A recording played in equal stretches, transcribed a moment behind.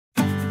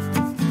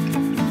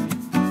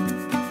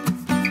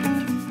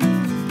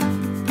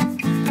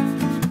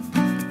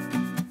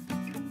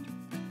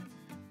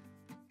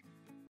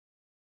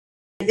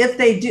if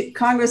they do,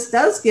 Congress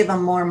does give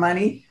them more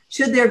money,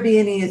 should there be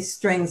any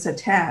strings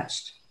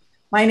attached?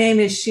 My name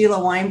is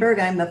Sheila Weinberg.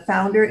 I'm the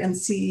founder and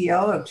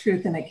CEO of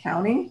Truth in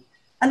Accounting,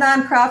 a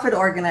nonprofit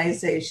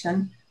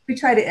organization. We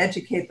try to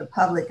educate the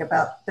public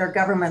about their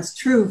government's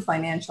true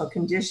financial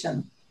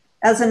condition.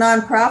 As a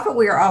nonprofit,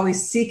 we are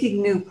always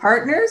seeking new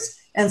partners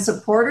and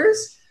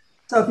supporters.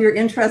 So if you're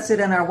interested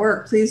in our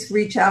work, please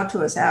reach out to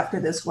us after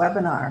this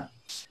webinar.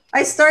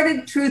 I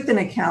started Truth in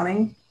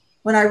Accounting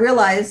when I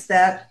realized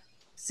that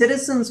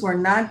citizens were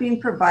not being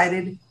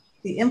provided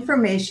the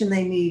information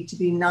they need to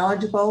be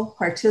knowledgeable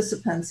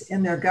participants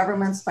in their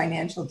government's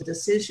financial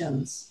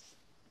decisions.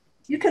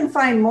 You can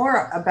find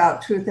more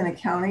about Truth in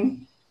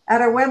Accounting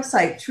at our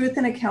website,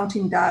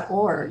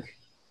 truthinaccounting.org.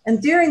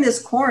 And during this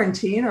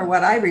quarantine, or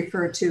what I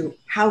refer to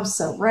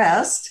house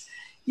arrest,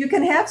 you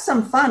can have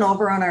some fun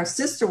over on our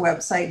sister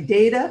website,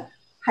 data-z.org,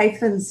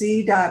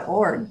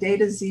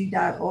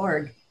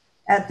 dataz.org.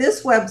 At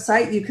this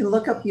website, you can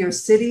look up your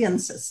city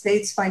and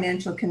state's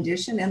financial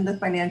condition and the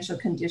financial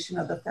condition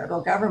of the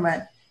federal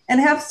government and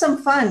have some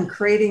fun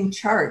creating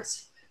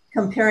charts,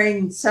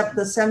 comparing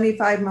the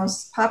 75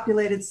 most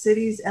populated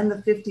cities and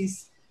the 50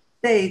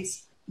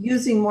 states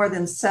using more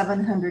than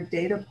 700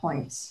 data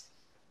points.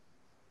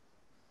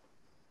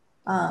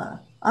 On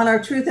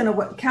our Truth in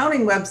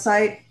Accounting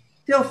website,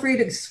 feel free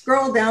to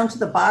scroll down to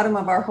the bottom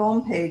of our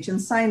homepage and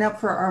sign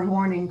up for our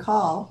morning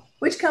call,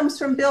 which comes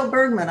from Bill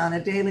Bergman on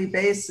a daily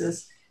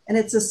basis. And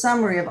it's a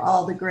summary of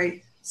all the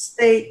great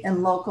state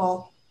and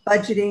local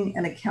budgeting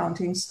and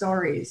accounting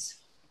stories.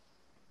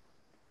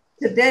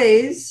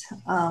 Today's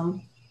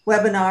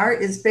webinar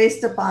is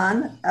based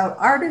upon an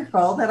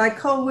article that I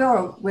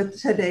co-wrote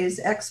with today's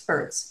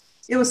experts.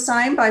 It was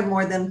signed by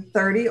more than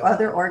 30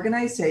 other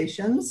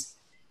organizations.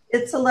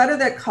 It's a letter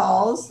that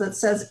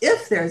says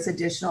if there's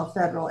additional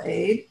federal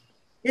aid,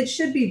 it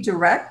should be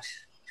direct,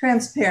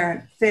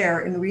 transparent, fair,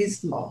 and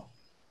reasonable.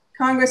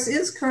 Congress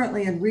is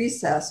currently in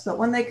recess, but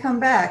when they come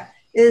back,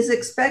 it is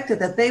expected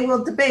that they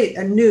will debate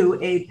a new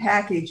aid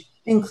package,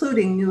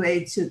 including new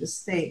aid to the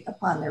state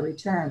upon their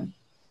return.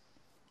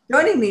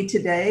 Joining me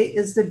today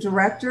is the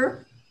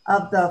director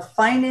of the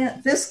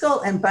Fiscal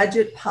and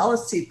Budget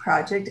Policy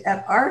Project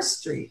at R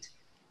Street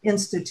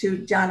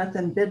Institute,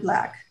 Jonathan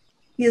Bydlak.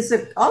 He is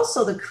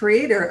also the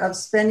creator of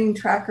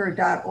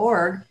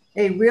spendingtracker.org,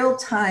 a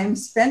real-time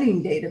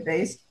spending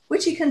database,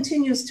 which he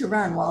continues to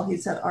run while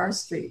he's at R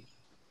Street.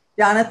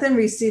 Jonathan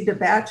received a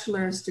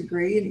bachelor's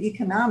degree in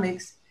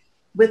economics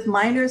with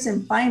minors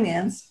in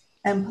finance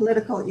and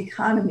political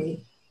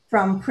economy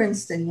from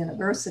Princeton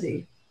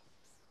University.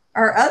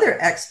 Our other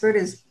expert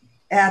is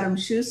Adam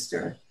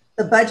Schuster,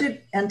 the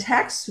Budget and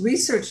Tax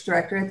Research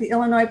Director at the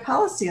Illinois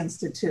Policy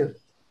Institute.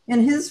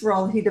 In his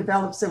role, he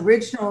develops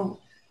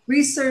original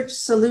research,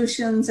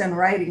 solutions, and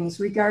writings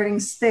regarding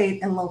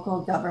state and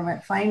local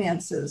government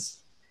finances.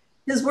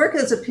 His work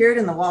has appeared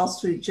in the Wall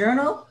Street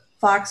Journal,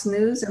 Fox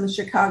News, and the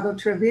Chicago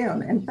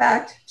Tribune. In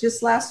fact,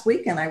 just last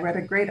weekend, I read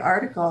a great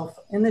article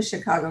in the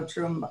Chicago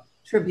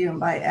Tribune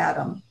by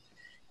Adam.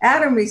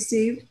 Adam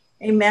received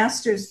a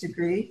master's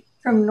degree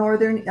from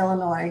Northern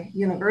Illinois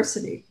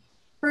University.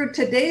 For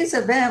today's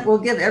event, we'll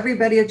give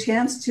everybody a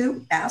chance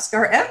to ask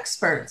our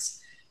experts.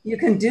 You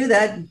can do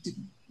that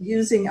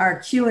using our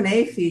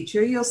Q&A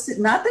feature. You'll see,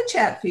 not the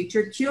chat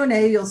feature,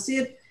 Q&A, you'll see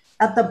it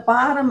at the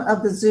bottom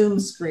of the Zoom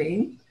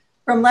screen.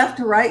 From left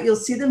to right, you'll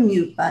see the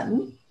mute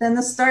button, then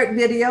the start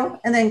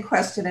video, and then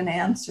question and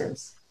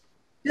answers.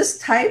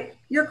 Just type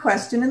your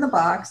question in the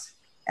box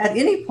at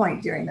any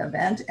point during the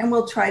event, and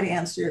we'll try to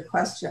answer your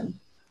question.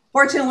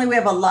 Fortunately, we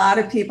have a lot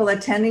of people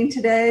attending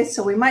today,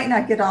 so we might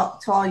not get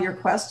to all your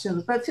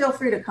questions, but feel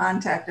free to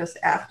contact us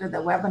after the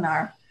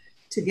webinar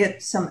to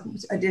get some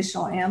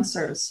additional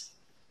answers.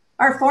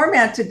 Our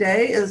format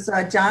today is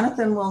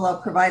Jonathan will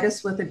provide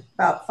us with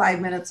about 5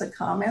 minutes of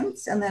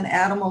comments, and then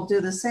Adam will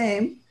do the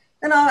same.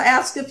 Then I'll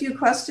ask a few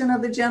questions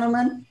of the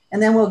gentleman,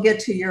 and then we'll get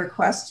to your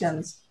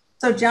questions.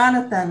 So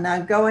Jonathan,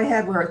 go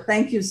ahead.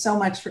 Thank you so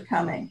much for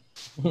coming.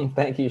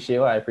 Thank you,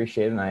 Sheila. I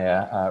appreciate it. And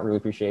I really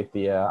appreciate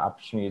the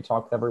opportunity to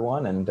talk with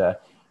everyone and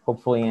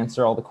hopefully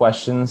answer all the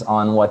questions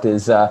on what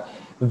is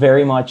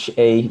very much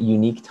a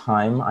unique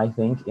time, I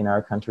think, in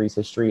our country's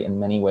history in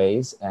many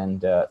ways.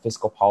 And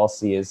fiscal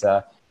policy is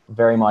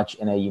very much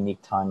in a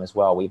unique time as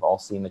well. We've all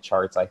seen the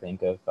charts, I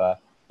think, of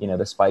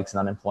the spikes in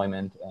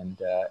unemployment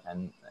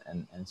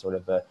and sort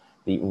of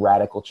the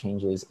radical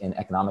changes in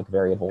economic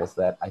variables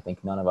that I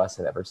think none of us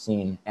had ever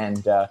seen.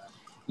 And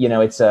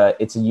it's a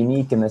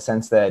unique in the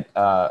sense that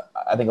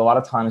I think a lot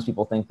of times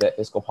people think that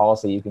fiscal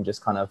policy, you can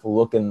just kind of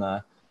look in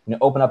the,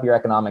 open up your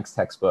economics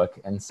textbook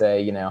and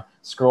say,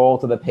 scroll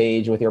to the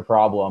page with your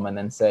problem and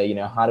then say,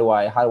 how do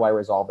I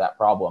resolve that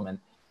problem? And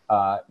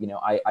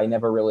I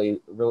never really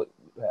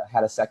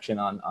had a section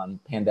on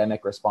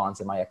pandemic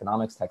response in my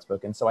economics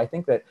textbook. And so I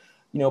think that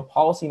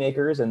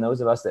policymakers and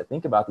those of us that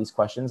think about these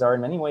questions are in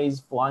many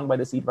ways flying by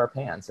the seat of our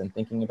pants and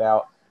thinking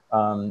about,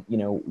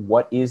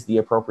 what is the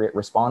appropriate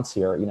response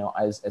here?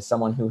 As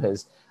someone who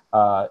has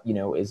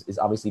is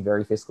obviously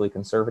very fiscally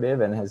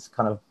conservative and has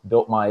kind of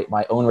built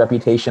my own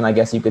reputation, I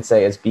guess you could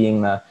say, as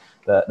being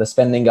the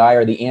spending guy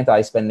or the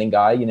anti-spending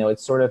guy. It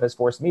sort of has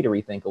forced me to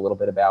rethink a little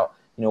bit about,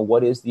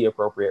 what is the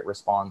appropriate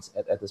response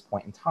at this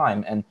point in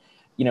time. And,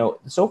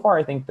 so far,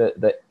 I think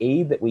the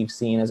aid that we've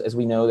seen, as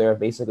we know, there have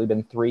basically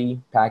been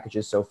 3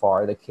 packages so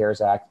far, the CARES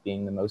Act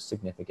being the most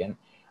significant.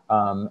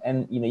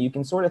 And, you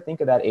can sort of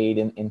think of that aid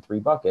in 3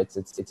 buckets.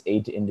 It's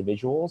aid to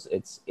individuals,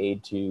 it's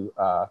aid to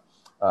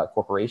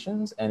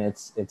corporations, and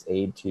it's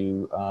aid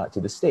to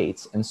the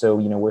states. And so,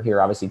 we're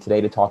here obviously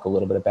today to talk a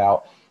little bit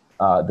about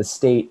the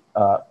state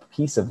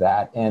piece of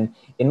that. And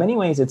in many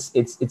ways,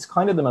 it's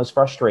kind of the most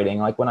frustrating.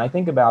 Like when I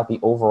think about the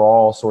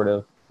overall sort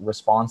of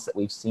response that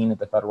we've seen at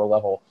the federal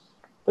level,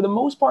 for the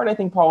most part, I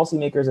think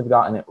policymakers have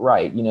gotten it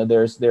right.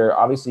 There are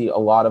obviously a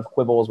lot of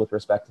quibbles with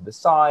respect to the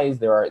size.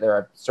 There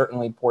are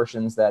certainly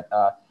portions that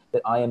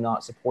I am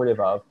not supportive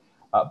of.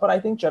 But I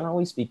think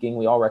generally speaking,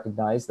 we all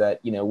recognize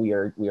that, we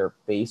are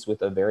faced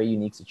with a very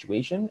unique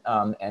situation,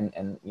 and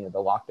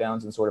the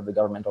lockdowns and sort of the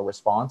governmental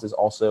response is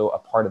also a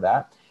part of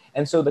that.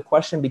 And so the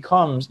question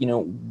becomes,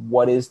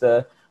 what is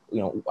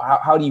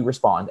how do you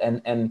respond?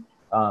 And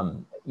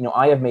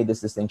I have made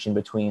this distinction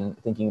between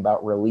thinking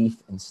about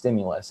relief and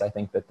stimulus. I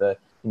think that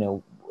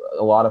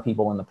a lot of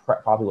people in the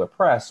popular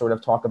press sort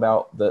of talk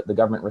about the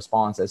government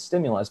response as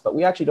stimulus, but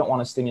we actually don't want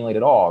to stimulate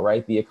at all,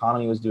 right? The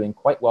economy was doing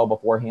quite well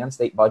beforehand.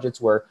 State budgets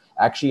were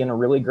actually in a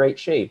really great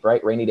shape,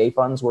 right? Rainy day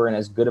funds were in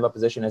as good of a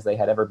position as they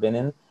had ever been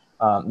in,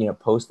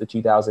 post the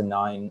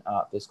 2009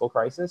 fiscal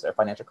crisis or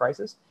financial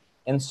crisis.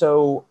 And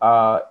so,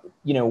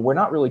 we're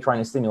not really trying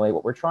to stimulate.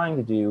 What we're trying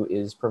to do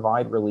is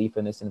provide relief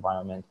in this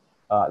environment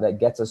that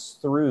gets us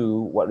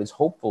through what is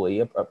hopefully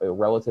a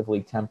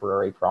relatively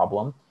temporary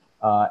problem.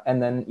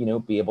 And then,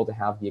 be able to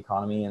have the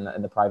economy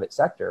and the private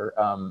sector,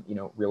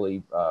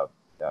 really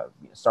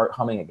start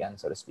humming again,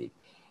 so to speak.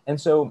 And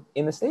so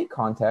in the state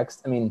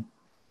context, I mean,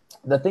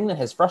 the thing that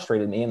has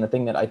frustrated me and the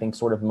thing that I think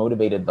sort of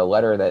motivated the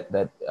letter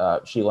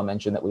that Sheila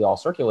mentioned that we all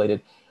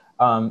circulated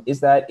is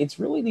that it's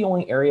really the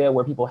only area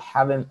where people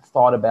haven't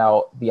thought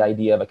about the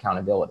idea of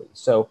accountability.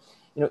 So,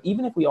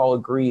 even if we all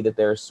agree that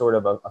there's sort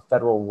of a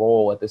federal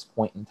role at this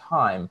point in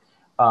time,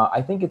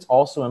 I think it's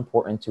also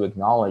important to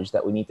acknowledge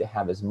that we need to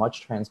have as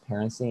much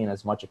transparency and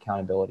as much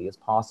accountability as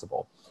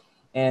possible.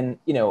 And,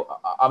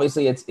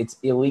 obviously it's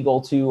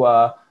illegal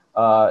to,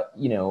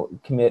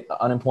 commit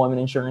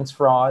unemployment insurance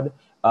fraud.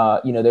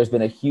 There's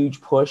been a huge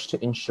push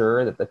to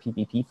ensure that the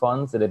PPP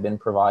funds that have been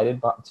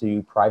provided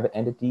to private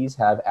entities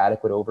have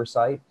adequate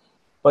oversight.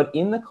 But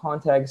in the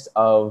context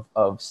of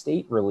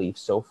state relief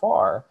so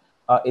far,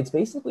 it's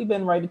basically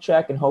been write a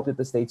check and hope that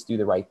the states do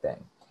the right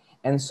thing.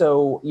 And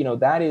so,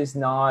 that is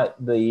not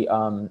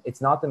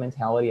it's not the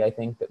mentality I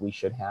think that we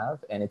should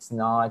have. And it's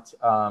not,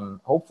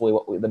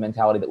 hopefully, the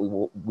mentality that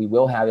we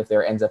will have if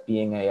there ends up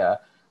being a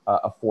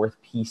 4th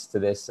piece to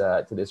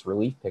this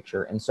relief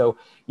picture. And so,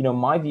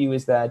 my view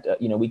is that,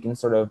 we can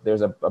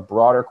there's a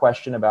broader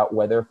question about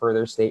whether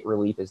further state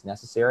relief is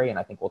necessary. And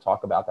I think we'll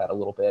talk about that a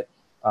little bit,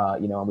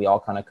 and we all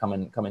kind of come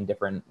down in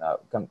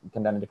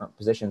different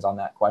positions on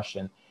that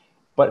question.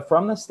 But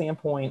from the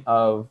standpoint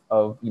of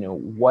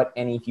what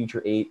any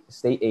future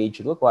state aid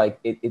should look like,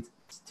 it's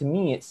to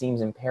me, it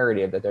seems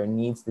imperative that there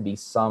needs to be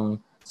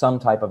some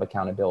type of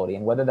accountability.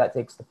 And whether that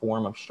takes the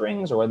form of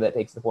strings or whether that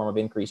takes the form of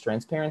increased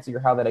transparency or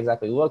how that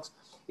exactly looks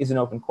is an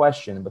open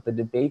question. But the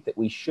debate that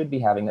we should be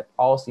having, that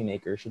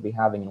policymakers should be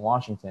having in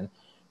Washington,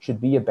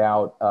 should be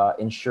about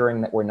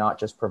ensuring that we're not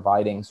just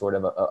providing sort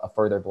of a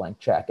further blank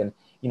check. And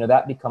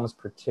that becomes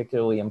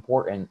particularly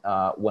important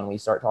when we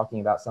start talking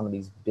about some of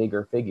these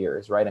bigger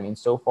figures, right? I mean,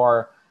 so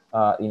far,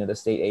 the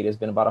state aid has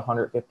been about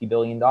 $150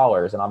 billion.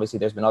 And obviously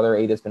there's been other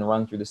aid that's been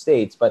run through the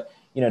states, but,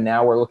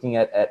 now we're looking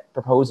at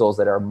proposals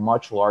that are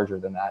much larger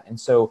than that. And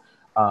so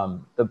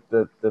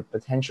the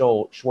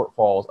potential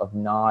shortfalls of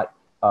not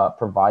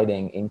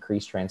providing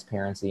increased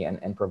transparency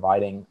and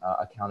providing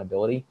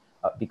accountability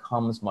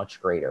becomes much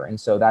greater. And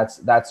so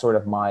that's sort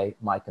of my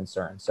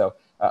concern. So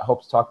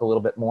hope to talk a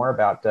little bit more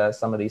about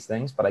some of these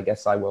things, but I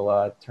guess I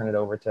will turn it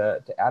over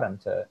to Adam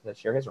to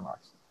share his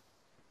remarks.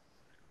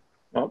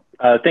 Well,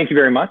 thank you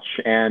very much.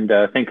 And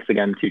thanks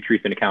again to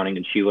Truth in Accounting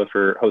and Sheila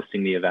for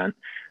hosting the event.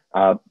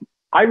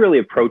 I really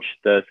approached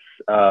this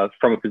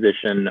from a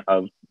position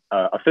of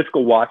a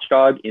fiscal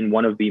watchdog in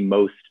one of the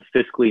most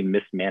fiscally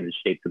mismanaged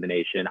states of the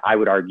nation. I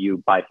would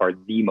argue by far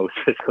the most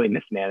fiscally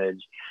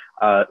mismanaged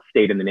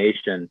state in the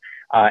nation,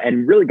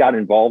 and really got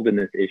involved in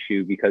this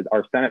issue because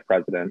our Senate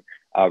president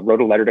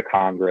wrote a letter to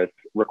Congress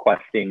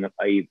requesting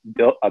a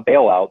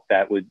bailout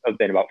that would have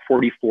been about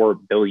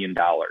 $44 billion.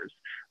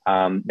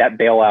 That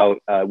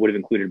bailout would have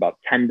included about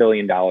 $10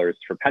 billion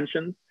for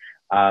pensions.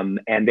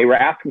 And they were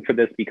asking for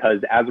this because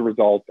as a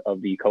result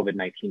of the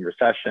COVID-19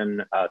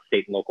 recession,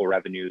 state and local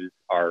revenues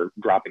are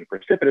dropping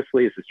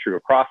precipitously. This is true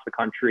across the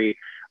country.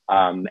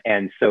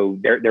 And so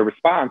their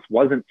response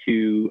wasn't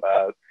to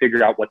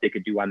figure out what they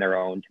could do on their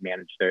own to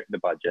manage the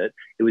budget.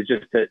 It was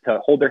just to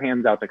hold their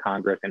hands out to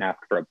Congress and ask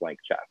for a blank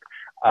check.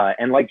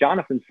 And like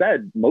Jonathan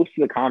said, most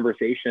of the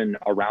conversation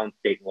around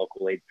state and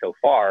local aid so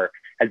far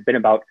has been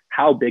about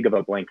how big of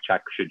a blank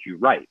check should you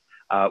write.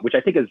 Which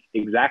I think is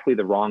exactly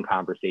the wrong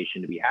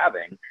conversation to be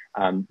having.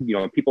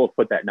 People have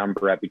put that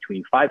number at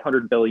between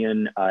 500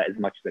 billion, as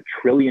much as $1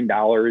 trillion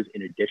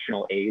in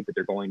additional aid that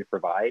they're going to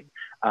provide.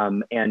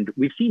 And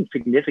we've seen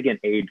significant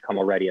aid come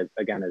already, as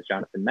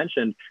Jonathan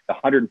mentioned, the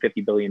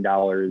 $150 billion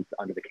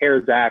under the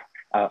CARES Act,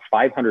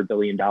 $500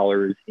 billion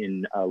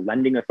in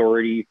lending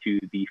authority to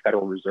the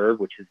Federal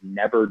Reserve, which has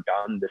never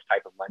done this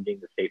type of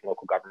lending to state and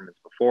local governments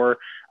before.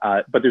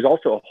 But there's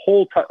also a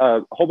whole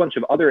bunch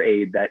of other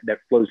aid that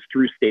flows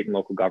through state and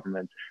local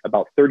governments,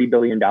 about $30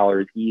 billion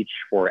each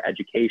for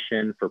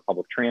education, for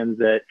public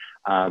transit,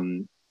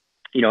 and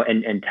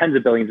tens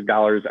of billions of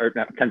dollars, or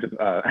not tens of,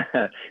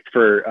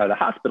 for the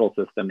hospital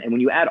system. And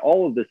when you add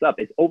all of this up,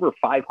 it's over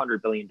 $500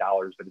 billion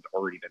that has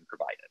already been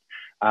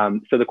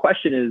provided. So the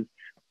question is,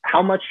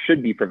 how much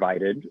should be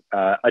provided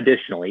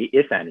additionally,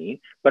 if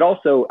any, but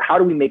also how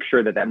do we make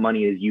sure that that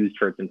money is used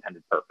for its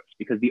intended purpose?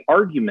 Because the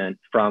argument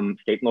from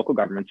state and local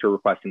governments who are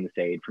requesting this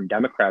aid, from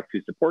Democrats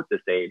who support this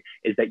aid,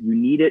 is that you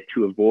need it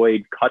to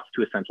avoid cuts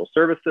to essential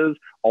services,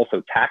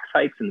 also tax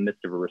hikes in the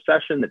midst of a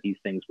recession, that these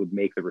things would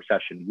make the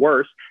recession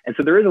worse. And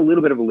so there is a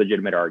little bit of a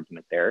legitimate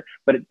argument there,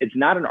 but it's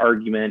not an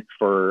argument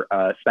for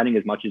spending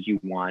as much as you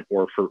want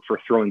or for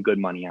throwing good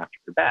money after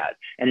bad.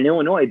 And in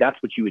Illinois, that's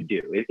what you would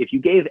do. If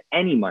you gave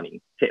any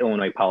money to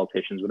Illinois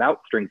politicians without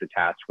strings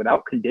attached,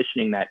 without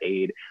conditioning that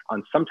aid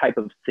on some type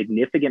of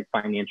significant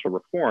financial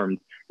reforms,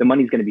 the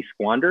money is going to be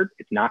squandered.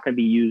 It's not going to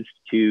be used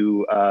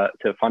to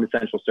fund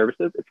essential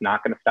services. It's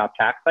not going to stop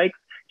tax hikes.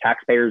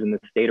 Taxpayers in the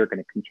state are going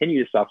to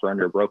continue to suffer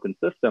under a broken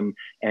system.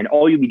 And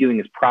all you'll be doing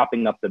is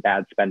propping up the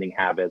bad spending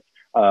habits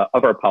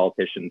of our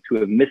politicians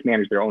who have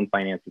mismanaged their own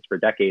finances for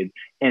decades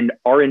and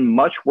are in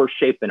much worse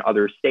shape than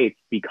other states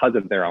because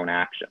of their own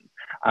actions.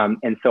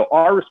 And so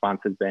our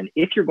response has been,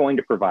 if you're going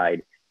to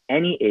provide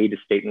any aid to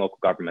state and local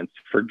governments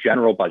for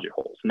general budget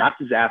holes, not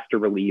disaster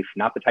relief,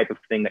 not the type of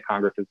thing that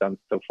Congress has done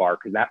so far,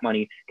 because that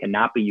money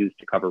cannot be used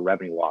to cover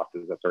revenue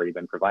losses that's already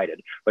been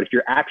provided. But if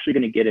you're actually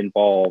going to get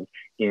involved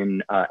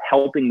in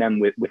helping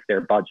them with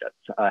their budgets,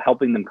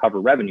 helping them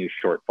cover revenue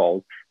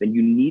shortfalls, then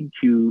you need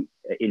to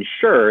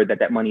ensure that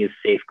that money is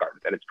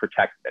safeguarded, that it's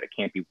protected, that it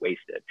can't be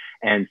wasted.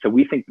 And so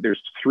we think that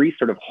there's three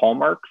sort of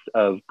hallmarks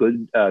of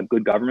good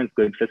government,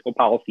 good fiscal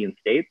policy in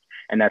states,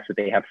 and that's that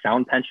they have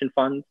sound pension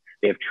funds,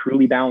 they have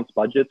truly balanced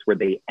budgets where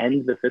they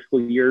end the fiscal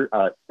year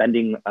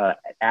spending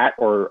at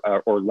or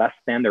less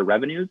than their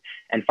revenues,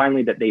 and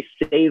finally that they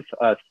save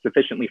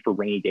sufficiently for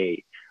rainy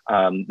days,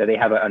 that they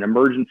have an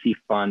emergency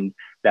fund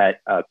that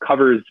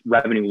covers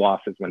revenue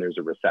losses when there's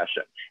a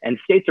recession. And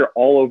states are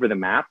all over the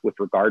map with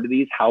regard to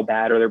these. How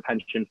bad are their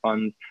pension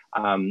funds?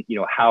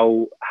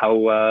 How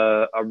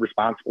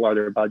responsible are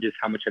their budgets?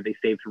 How much have they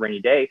saved for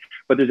rainy day?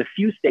 But there's a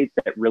few states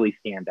that really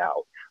stand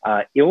out.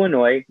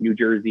 Illinois, New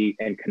Jersey,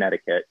 and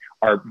Connecticut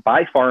are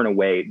by far and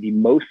away the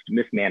most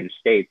mismanaged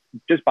states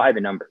just by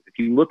the numbers. If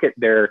you look at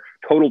their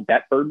total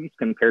debt burdens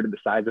compared to the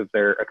size of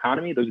their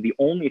economy, those are the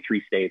only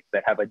three states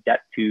that have a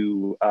debt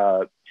to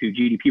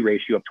GDP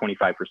ratio of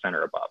 25%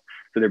 or above.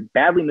 So they're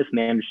badly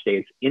mismanaged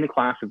states in a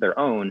class of their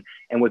own.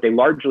 And what they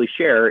largely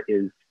share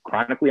is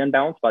chronically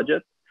unbalanced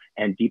budgets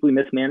and deeply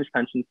mismanaged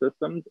pension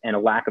systems and a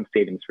lack of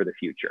savings for the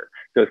future.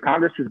 So if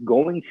Congress is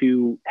going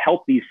to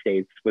help these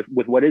states with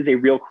what is a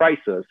real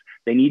crisis,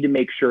 they need to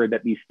make sure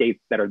that these states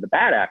that are the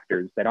bad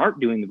actors, that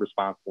aren't doing the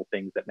responsible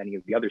things that many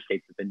of the other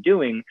states have been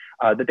doing,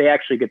 that they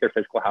actually get their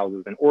fiscal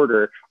houses in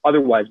order.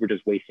 Otherwise, we're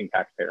just wasting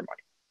taxpayer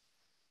money.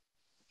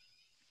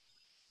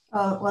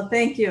 Well,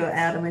 thank you,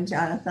 Adam and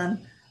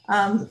Jonathan.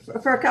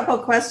 For a couple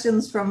of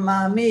questions from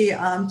me,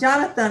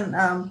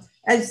 Jonathan,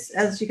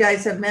 as you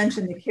guys have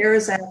mentioned, the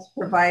CARES Act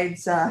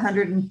provides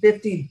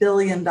 $150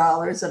 billion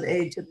of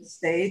aid to the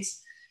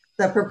states.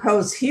 The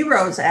proposed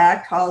HEROES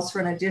Act calls for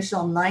an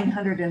additional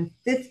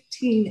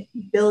 $915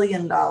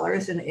 billion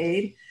in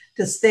aid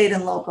to state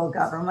and local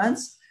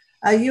governments.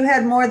 You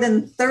had more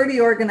than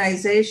 30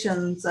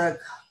 organizations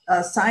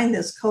sign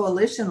this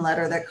coalition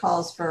letter that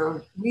calls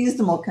for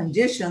reasonable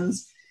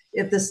conditions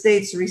if the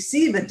states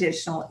receive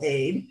additional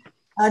aid.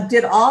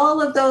 Did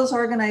all of those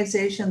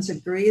organizations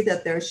agree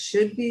that there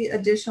should be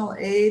additional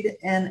aid?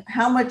 And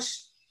how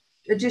much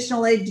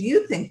additional aid do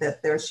you think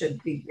that there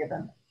should be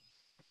given?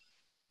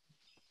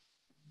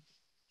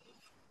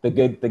 The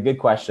good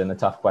question, the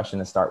tough question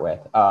to start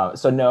with.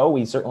 So no,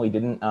 we certainly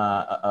didn't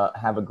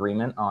have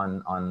agreement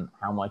on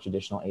how much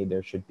additional aid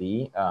there should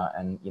be.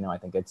 And I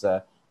think this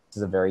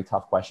is a very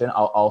tough question.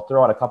 I'll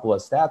throw out a couple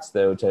of stats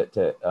though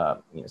to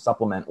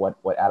supplement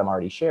what Adam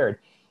already shared.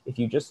 If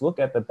you just look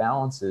at the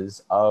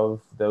balances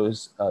of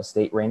those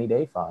state rainy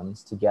day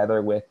funds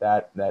together with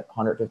that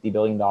 $150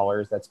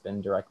 billion that's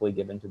been directly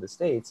given to the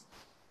states,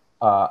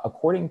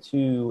 according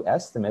to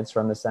estimates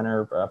from the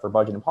Center for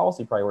Budget and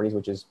Policy Priorities,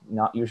 which is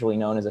not usually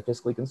known as a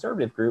fiscally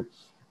conservative group,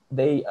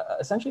 they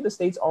essentially the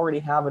states already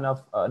have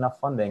enough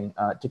funding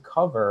to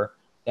cover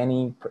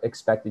any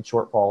expected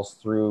shortfalls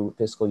through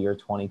fiscal year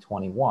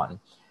 2021.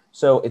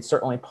 So it's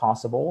certainly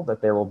possible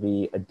that there will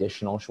be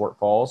additional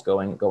shortfalls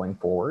going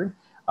forward.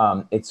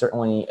 It's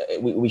certainly,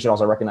 we should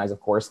also recognize, of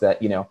course,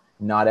 that,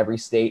 not every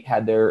state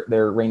had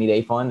their rainy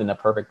day fund in a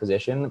perfect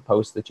position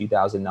post the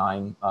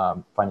 2009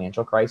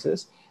 financial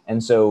crisis.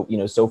 And so,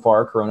 so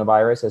far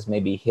coronavirus has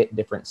maybe hit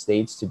different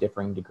states to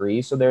differing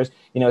degrees. So there's,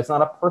 it's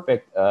not a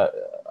perfect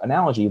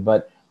analogy,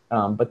 but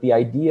the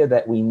idea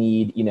that we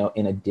need,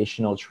 an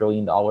additional $1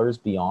 trillion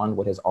beyond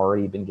what has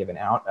already been given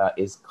out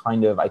is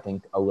kind of, I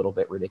think, a little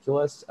bit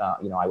ridiculous.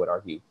 I would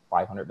argue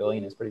 500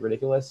 billion is pretty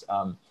ridiculous.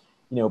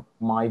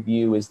 My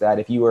view is that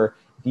if you were,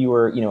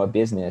 a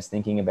business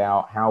thinking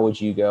about how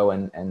would you go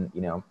and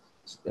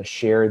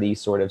share these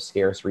sort of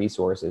scarce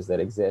resources that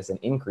exist, and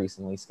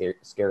increasingly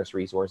scarce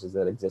resources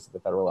that exist at the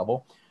federal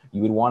level,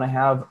 you would want to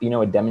have,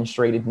 a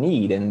demonstrated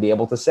need and be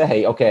able to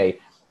say, okay,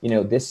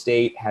 this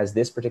state has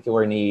this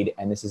particular need,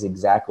 and this is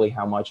exactly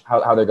how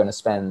they're going to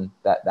spend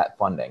that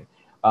funding.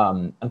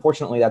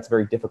 Unfortunately, that's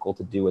very difficult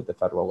to do at the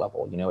federal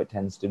level. It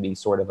tends to be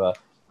sort of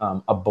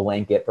a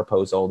blanket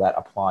proposal that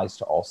applies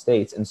to all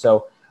states. And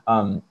so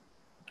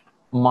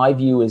my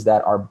view is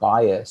that our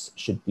bias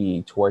should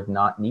be toward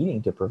not needing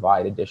to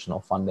provide additional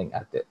funding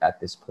at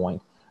this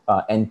point.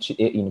 And to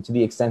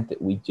the extent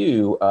that we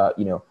do,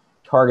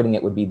 targeting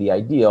it would be the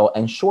ideal.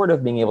 And short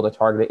of being able to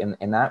target it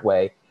in that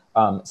way,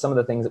 some of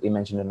the things that we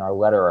mentioned in our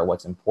letter are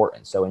what's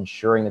important. So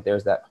ensuring that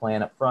there's that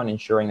plan up front,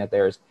 ensuring that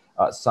there's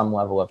some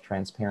level of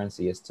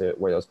transparency as to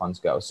where those funds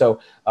go.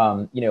 So,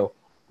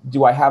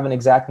 do I have an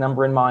exact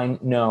number in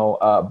mind? No,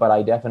 but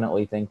I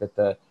definitely think that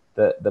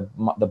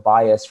the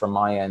bias from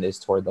my end is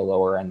toward the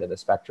lower end of the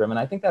spectrum. And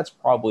I think that's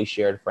probably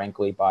shared,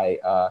 frankly, by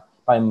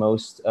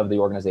most of the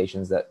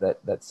organizations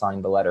that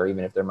signed the letter,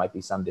 even if there might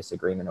be some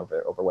disagreement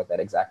over what that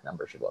exact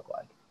number should look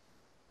like.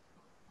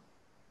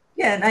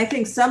 Yeah, and I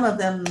think some of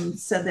them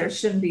said there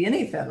shouldn't be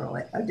any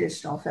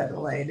additional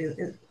federal aid.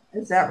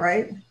 Is that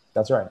right?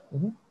 That's right.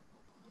 Mm-hmm.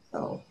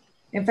 So,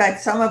 in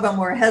fact, some of them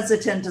were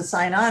hesitant to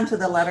sign on to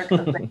the letter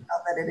because they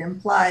felt that it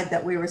implied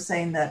that we were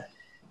saying that,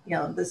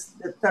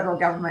 the federal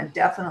government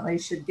definitely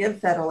should give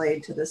federal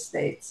aid to the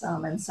states.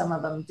 And some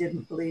of them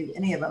didn't believe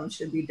any of them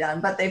should be done,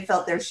 but they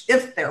felt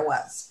if there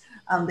was,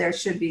 there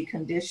should be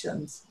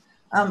conditions.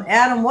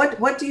 Adam,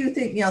 what do you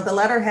think? The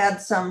letter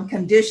had some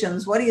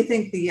conditions. What do you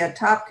think the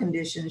top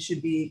conditions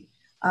should be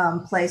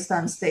placed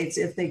on states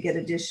if they get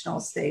additional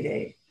state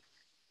aid,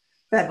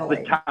 federal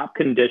aid? The top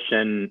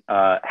condition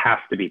has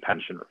to be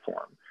pension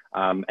reform.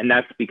 And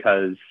that's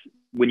because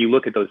when you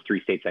look at those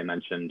three states I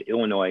mentioned,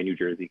 Illinois, New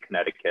Jersey,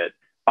 Connecticut,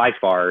 by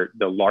far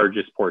the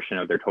largest portion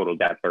of their total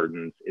debt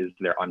burdens is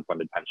their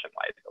unfunded pension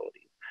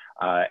liabilities.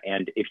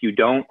 And if you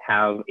don't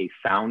have a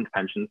sound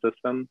pension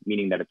system,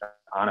 meaning that it's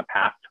on a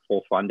path to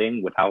full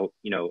funding without,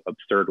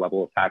 absurd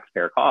level of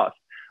taxpayer costs,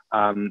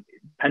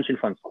 pension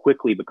funds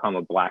quickly become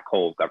a black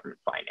hole of government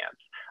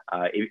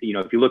finance.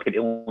 If you look at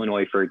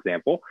Illinois, for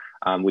example,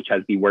 which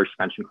has the worst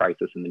pension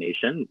crisis in the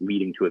nation,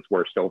 leading to its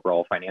worst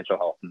overall financial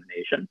health in the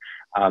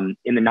nation,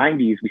 in the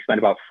 90s, we spent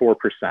about 4%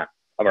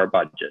 of our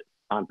budget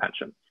on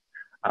pensions.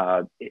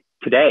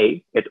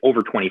 Today, it's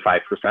over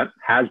 25%,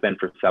 has been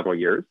for several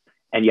years.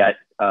 And yet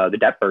the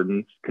debt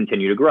burdens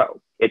continue to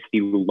grow. It's the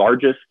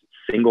largest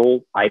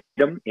single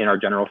item in our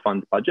general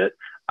funds budget.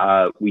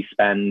 We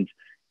spend,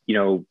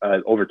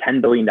 over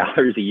 $10 billion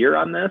a year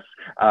on this.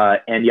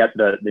 And yet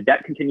the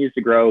debt continues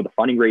to grow. The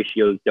funding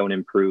ratios don't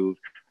improve.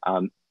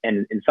 And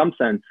in some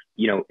sense,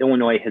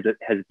 Illinois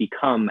has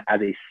become, as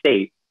a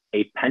state,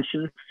 a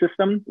pension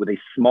system with a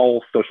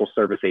small social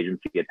service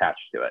agency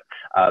attached to it.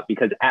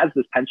 Because as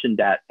this pension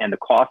debt and the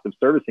cost of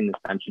servicing this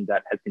pension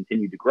debt has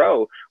continued to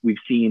grow, we've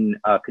seen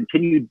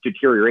continued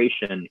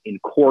deterioration in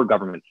core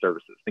government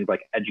services, things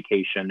like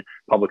education,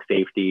 public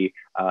safety,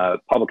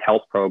 public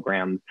health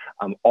programs,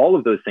 all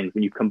of those things.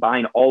 When you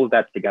combine all of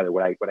that together,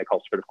 what I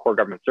call sort of core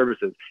government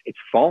services, it's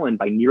fallen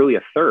by nearly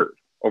a third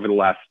over the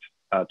last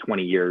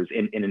 20 years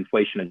in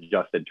inflation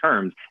adjusted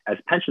terms, as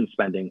pension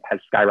spending has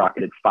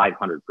skyrocketed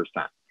 500%.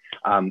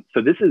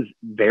 So this is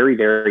very,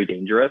 very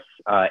dangerous.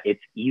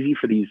 It's easy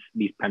for these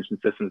pension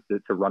systems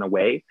to run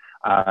away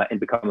and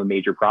become a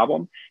major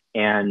problem.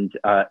 And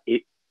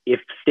if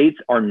states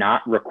are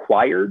not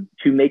required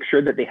to make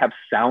sure that they have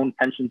sound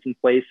pensions in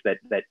place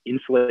that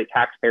insulate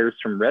taxpayers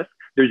from risk,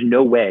 there's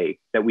no way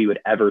that we would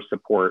ever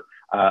support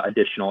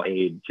additional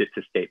aid to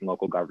state and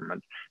local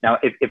governments. Now,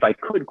 if I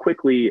could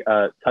quickly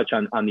touch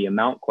on the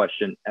amount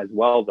question as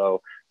well,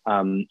 though,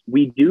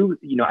 we do,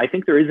 I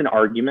think there is an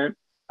argument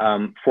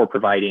for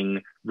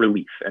providing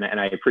relief. And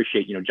I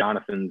appreciate,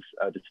 Jonathan's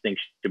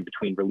distinction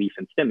between relief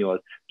and stimulus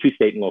to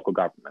state and local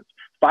governments.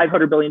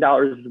 $500 billion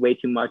is way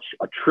too much.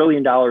 $1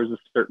 trillion is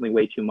certainly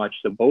way too much.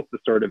 So both the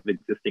sort of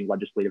existing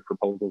legislative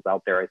proposals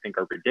out there, I think,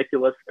 are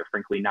ridiculous. They're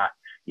frankly not,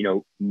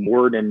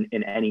 moored in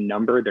any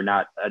number. They're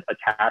not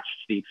attached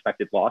to the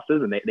expected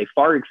losses, and they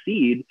far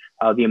exceed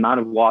the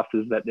amount of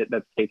losses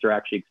that states are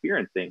actually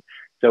experiencing.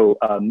 So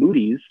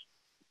Moody's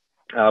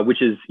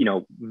which is,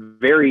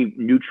 very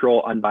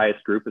neutral,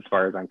 unbiased group as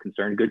far as I'm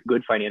concerned,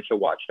 good financial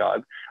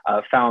watchdog,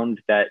 found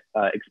that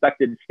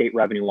expected state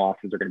revenue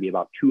losses are going to be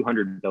about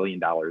 $200 billion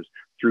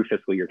through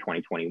fiscal year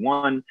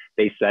 2021.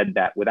 They said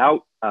that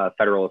without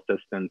federal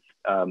assistance,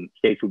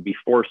 states would be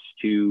forced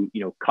to,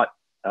 cut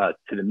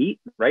to the meat,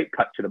 right?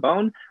 Cut to the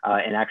bone,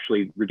 and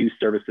actually reduce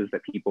services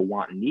that people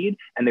want and need.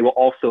 And they will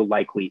also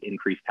likely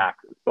increase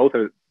taxes. Both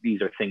of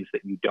these are things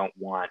that you don't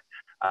want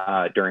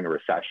during a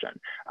recession.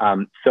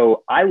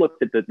 So I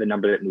looked at the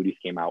number that Moody's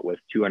came out with,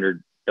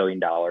 $200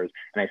 billion. And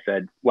I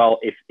said, well,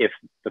 if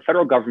the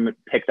federal government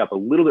picked up a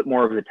little bit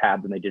more of the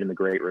tab than they did in the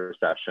Great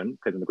Recession,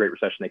 because in the Great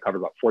Recession, they covered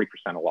about 40%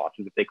 of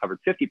losses. If they covered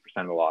 50%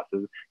 of the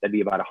losses, that'd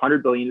be about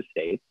 $100 billion to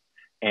states.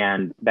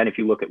 And then if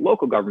you look at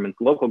local governments,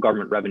 local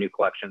government revenue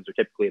collections are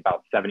typically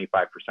about 75%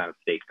 of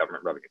state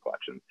government revenue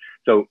collections.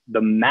 So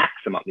the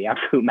maximum, the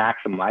absolute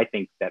maximum, I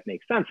think that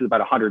makes sense, is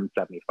about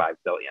 175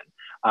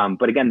 billion.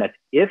 But again, that's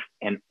if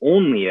and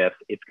only if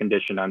it's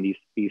conditioned on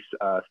these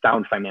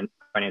sound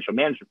financial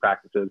management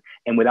practices.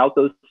 And without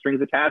those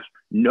strings attached,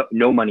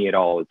 no money at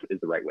all is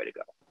the right way to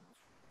go.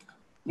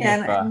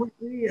 Yeah,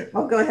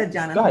 go ahead,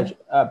 Jonathan. Go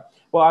ahead.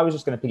 Well, I was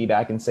just going to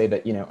piggyback and say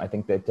that, I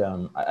think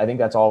that I think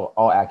that's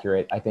all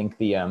accurate. I think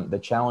the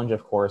challenge,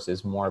 of course,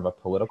 is more of a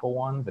political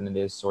one than it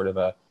is sort of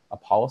a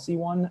policy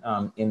one,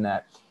 in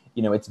that,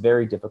 it's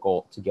very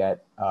difficult to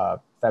get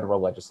federal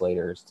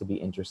legislators to be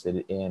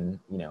interested in,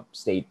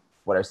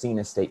 what are seen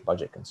as state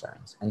budget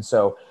concerns. And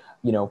so,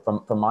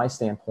 from my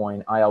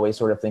standpoint, I always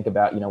sort of think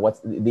about,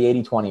 what's the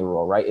 80-20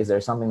 rule, right? Is there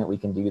something that we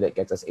can do that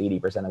gets us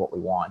 80% of what we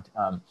want?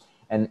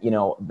 And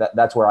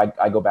that's where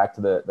I go back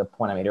to the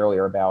point I made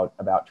earlier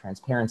about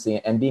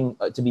transparency and being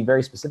to be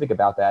very specific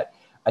about that.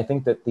 I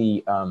think that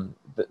the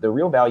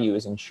real value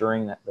is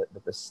ensuring that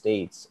the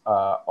states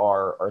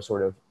are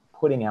sort of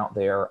putting out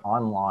there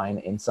online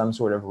in some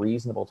sort of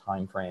reasonable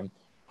time frame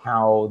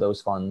how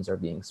those funds are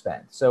being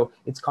spent. So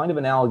it's kind of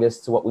analogous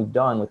to what we've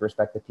done with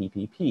respect to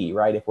PPP,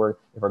 right? If we're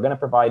going to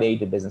provide aid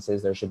to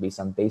businesses, there should be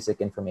some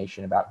basic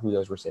information about who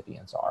those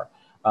recipients are.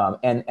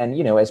 And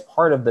as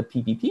part of the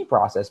PPP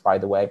process, by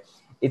the way,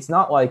 it's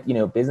not like,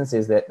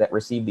 businesses that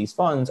receive these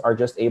funds are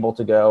just able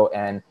to go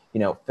and,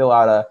 fill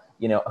out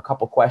a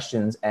couple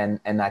questions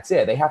and that's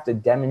it. They have to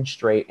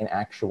demonstrate an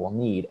actual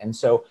need. And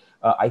so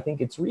I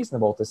think it's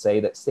reasonable to say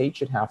that states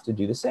should have to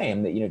do the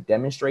same, that,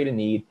 demonstrate a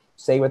need,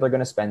 say what they're going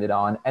to spend it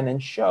on, and then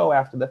show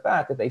after the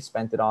fact that they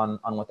spent it on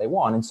what they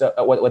want. And so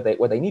what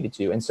they needed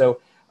to. And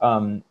so,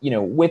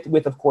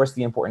 with of course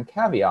the important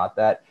caveat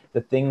that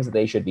the things that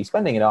they should be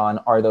spending it on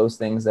are those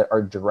things that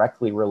are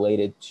directly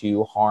related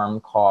to harm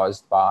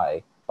caused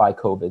by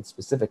COVID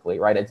specifically,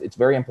 right? It's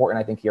very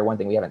important. I think here, one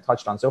thing we haven't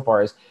touched on so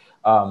far is,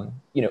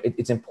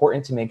 it's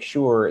important to make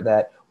sure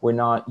that we're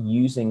not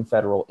using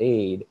federal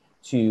aid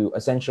to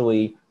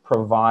essentially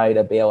provide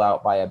a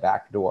bailout by a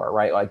back door,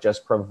 right? Like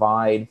just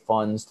provide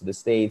funds to the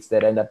states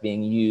that end up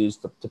being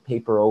used to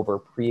paper over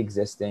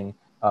pre-existing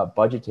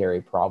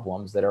budgetary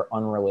problems that are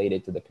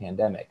unrelated to the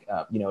pandemic.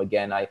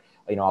 Again,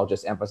 I'll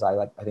just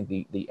emphasize, I think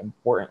the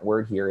important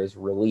word here is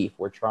relief.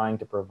 We're trying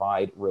to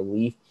provide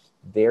relief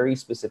very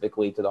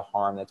specifically to the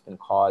harm that's been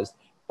caused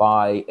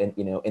by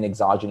an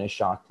exogenous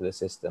shock to the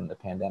system, the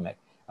pandemic.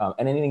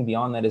 And anything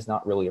beyond that is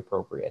not really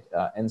appropriate.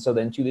 And so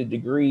then to the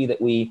degree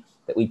that we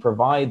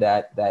provide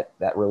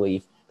that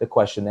relief, the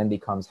question then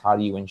becomes, how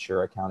do you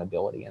ensure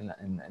accountability?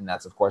 And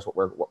that's of course what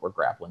we're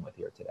grappling with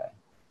here today.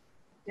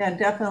 Yeah,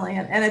 definitely.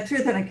 And at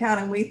Truth in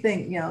Accounting, we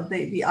think,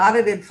 the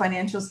audited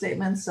financial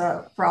statements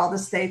for all the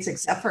states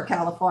except for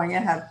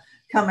California have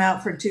come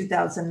out for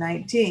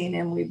 2019.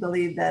 And we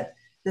believe that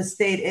the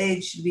state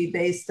aid should be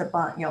based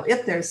upon,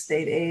 if there's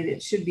state aid,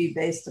 it should be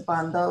based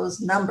upon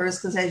those numbers,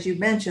 because as you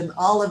mentioned,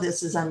 all of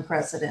this is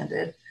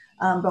unprecedented.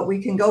 But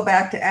we can go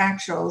back to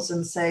actuals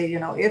and say,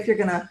 if you're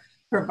going to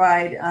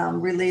provide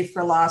relief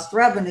for lost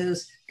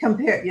revenues,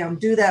 compare,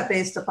 do that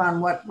based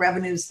upon what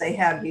revenues they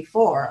had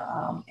before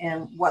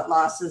and what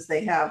losses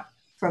they have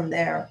from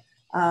there.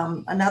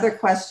 Another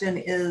question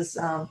is,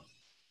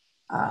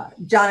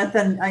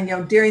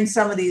 Jonathan, during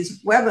some of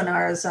these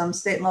webinars,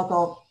 state and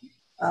local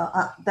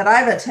that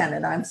I've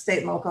attended on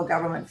state and local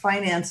government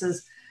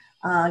finances,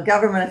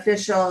 government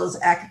officials,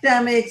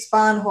 academics,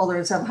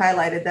 bondholders have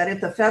highlighted that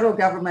if the federal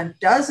government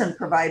doesn't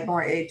provide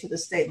more aid to the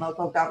state and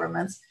local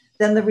governments,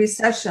 then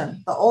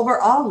the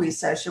overall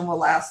recession will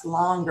last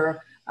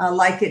longer,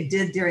 like it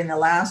did during the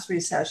last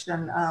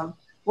recession.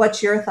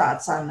 What's your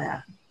thoughts on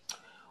that?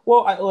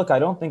 Well, I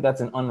don't think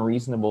that's an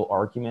unreasonable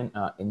argument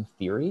in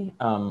theory,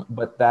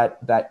 but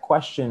that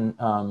question,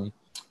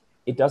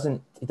 it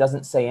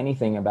doesn't say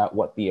anything about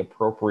what the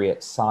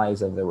appropriate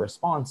size of the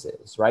response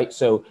is, right?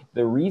 So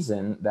the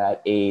reason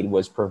that aid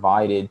was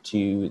provided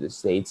to the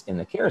states in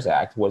the CARES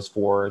Act was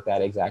for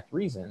that exact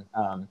reason.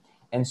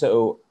 And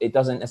so it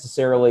doesn't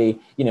necessarily,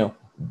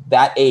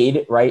 that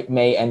aid, right,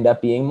 may end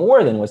up being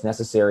more than was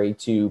necessary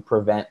to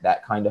prevent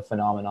that kind of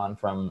phenomenon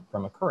from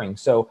occurring.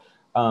 So,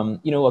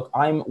 look,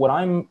 what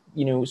I'm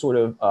sort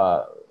of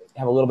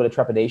have a little bit of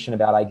trepidation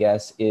about, I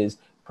guess, is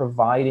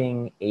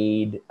providing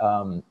aid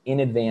in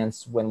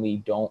advance when we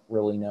don't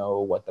really know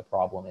what the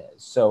problem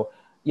is. So,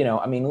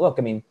 I mean, look,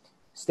 I mean,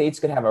 states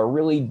could have a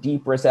really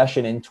deep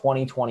recession in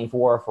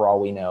 2024 for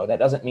all we know. That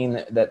doesn't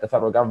mean that the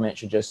federal government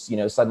should just,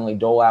 suddenly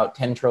dole out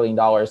 $10 trillion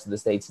to the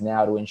states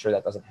now to ensure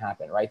that doesn't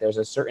happen, right? There's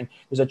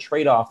a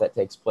trade-off that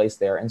takes place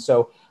there. And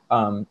so,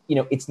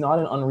 it's not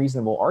an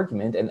unreasonable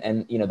argument.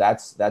 And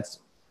that's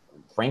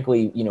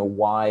frankly,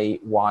 why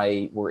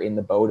we're in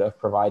the boat of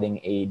providing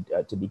aid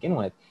to begin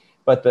with.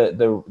 But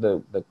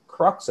the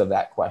crux of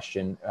that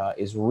question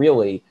is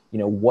really,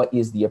 what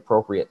is the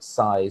appropriate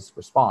size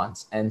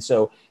response? And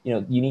so,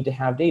 you need to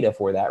have data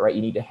for that, right?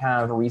 You need to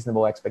have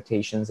reasonable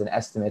expectations and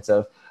estimates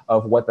of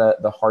what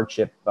the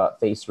hardship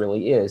face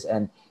really is.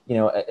 And,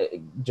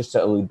 just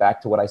to allude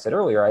back to what I said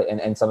earlier,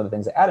 and some of the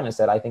things that Adam has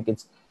said, I think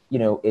it's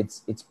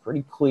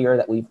pretty clear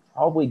that we've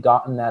probably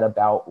gotten that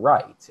about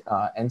right.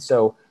 And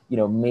so,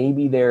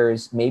 maybe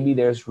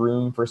there's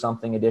room for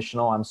something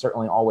additional. I'm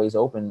certainly always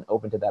open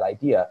to that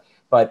idea.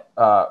 But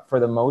for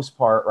the most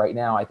part, right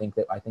now, I think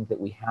that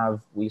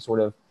we sort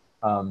of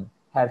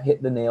have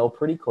hit the nail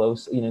pretty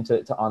close,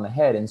 to on the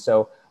head. And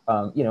so,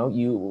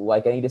 you,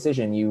 like any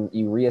decision, you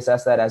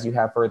reassess that as you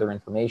have further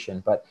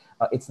information. But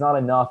it's not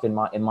enough, in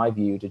my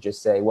view, to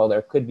just say, well,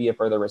 there could be a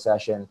further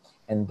recession,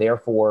 and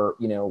therefore,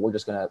 we're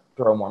just going to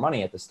throw more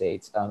money at the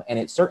states. And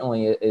it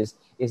certainly is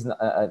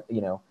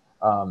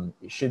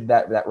should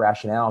that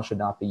rationale should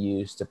not be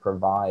used to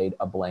provide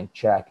a blank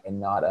check and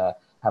not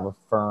have a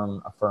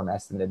firm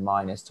estimate in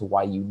mind as to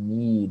why you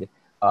need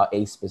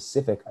a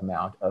specific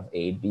amount of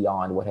aid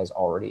beyond what has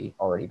already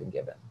been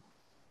given.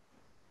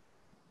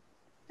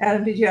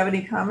 Adam, did you have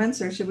any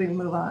comments, or should we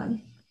move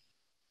on?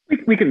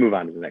 We can move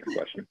on to the next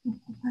question.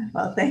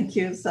 Well, thank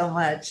you so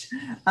much.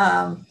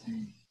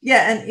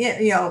 Yeah, and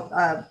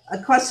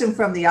a question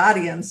from the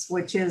audience,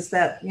 which is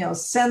that,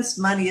 since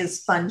money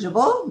is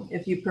fungible,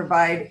 if you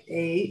provide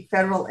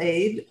federal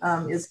aid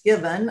is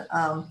given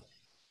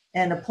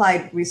and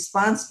applied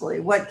responsibly,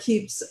 what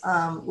keeps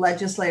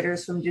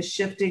legislators from just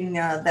shifting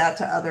that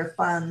to other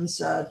funds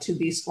to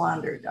be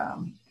squandered?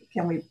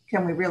 Can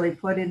we really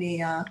put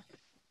any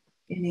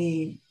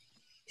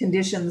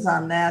conditions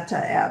on that,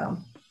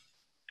 Adam?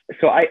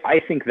 So I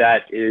think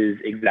that is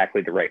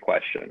exactly the right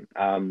question.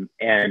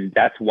 And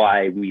that's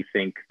why we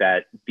think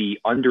that the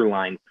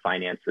underlying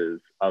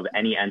finances of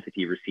any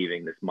entity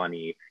receiving this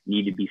money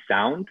need to be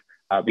sound,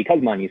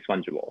 because money is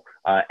fungible.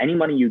 Any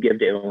money you give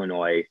to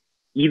Illinois,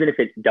 even if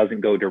it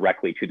doesn't go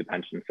directly to the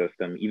pension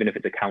system, even if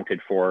it's accounted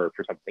for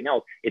something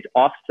else, it's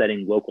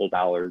offsetting local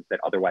dollars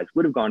that otherwise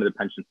would have gone to the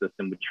pension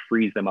system, which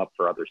frees them up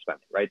for other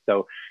spending, right?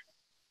 So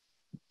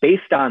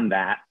based on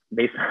that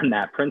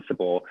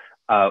principle,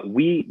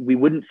 we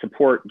wouldn't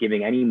support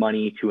giving any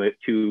money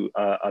to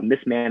a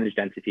mismanaged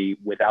entity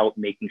without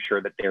making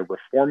sure that they're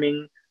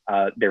reforming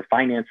their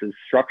finances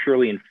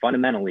structurally and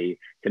fundamentally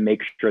to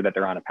make sure that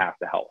they're on a path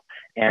to health.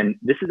 And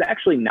this is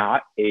actually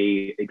not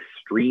an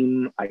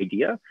extreme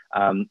idea.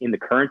 In the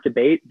current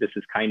debate, this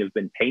has kind of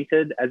been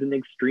painted as an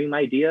extreme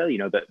idea.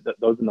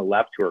 Those on the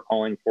left who are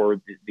calling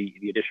for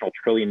the additional $1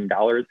 trillion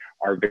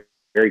are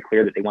very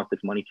clear that they want this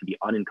money to be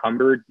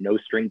unencumbered, no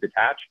strings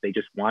attached. They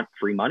just want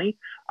free money.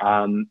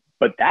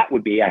 But that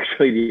would be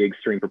actually the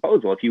extreme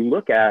proposal. If you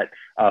look at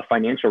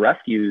financial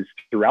rescues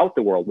throughout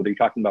the world, whether you're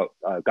talking about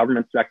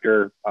government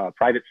sector,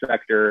 private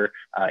sector,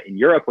 in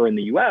Europe or in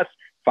the US,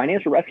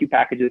 financial rescue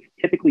packages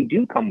typically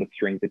do come with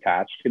strings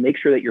attached to make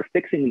sure that you're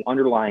fixing the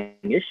underlying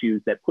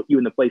issues that put you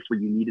in the place where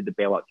you needed the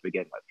bailout to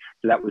begin with.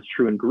 So that was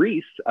true in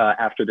Greece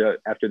after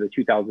the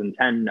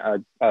 2010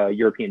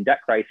 European debt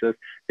crisis.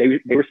 They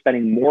were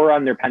spending more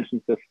on their pension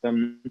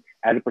system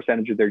as a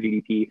percentage of their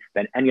GDP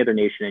than any other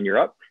nation in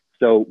Europe.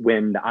 So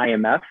when the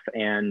IMF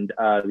and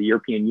the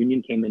European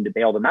Union came in to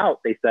bail them out,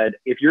 they said,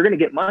 if you're going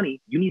to get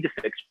money, you need to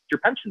fix your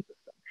pension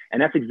system.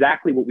 And that's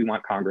exactly what we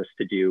want Congress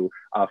to do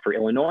for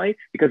Illinois,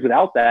 because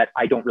without that,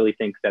 I don't really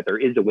think that there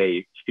is a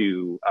way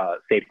to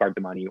safeguard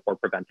the money or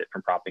prevent it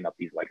from propping up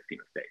these legacy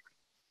mistakes.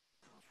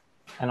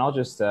 And I'll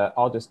just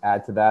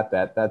add to that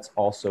that's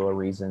also a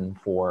reason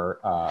for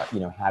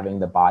having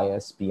the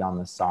bias be on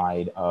the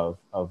side of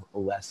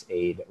less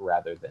aid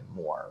rather than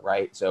more,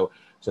 right? So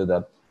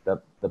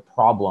the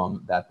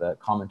problem that the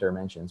commenter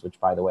mentions, which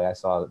by the way I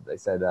saw they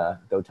said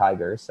go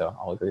Tigers, so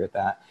I'll agree with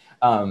that.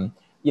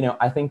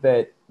 I think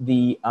that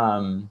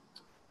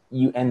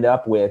you end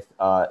up with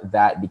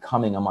that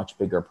becoming a much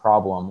bigger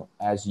problem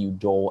as you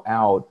dole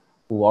out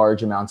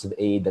large amounts of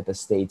aid that the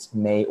states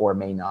may or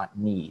may not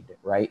need,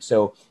 right?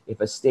 So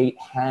if a state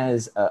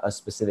has a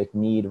specific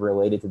need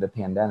related to the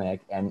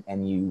pandemic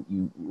and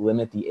you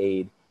limit the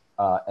aid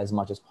as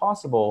much as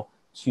possible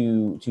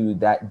to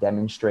that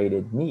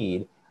demonstrated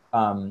need,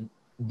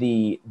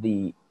 the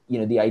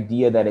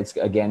idea that it's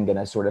again going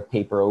to sort of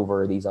paper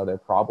over these other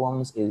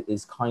problems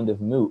is kind of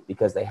moot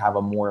because they have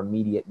a more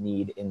immediate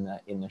need in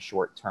the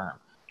short term.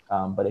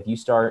 But if you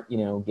start,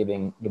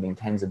 giving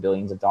tens of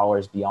billions of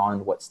dollars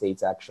beyond what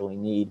states actually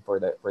need for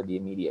the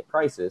immediate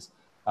crisis,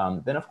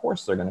 then of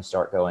course they're going to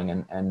start going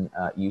and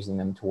using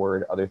them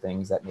toward other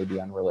things that may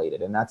be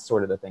unrelated. And that's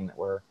sort of the thing that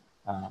we're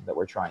that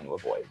we're trying to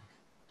avoid.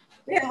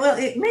 Yeah, well,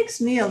 it makes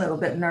me a little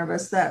bit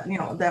nervous that,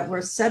 that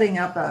we're setting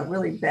up a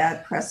really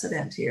bad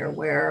precedent here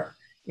where,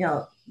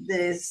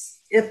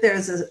 if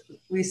there's a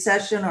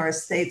recession or a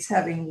state's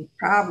having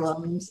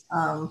problems,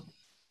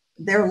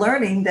 they're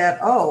learning that,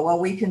 oh, well,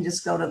 we can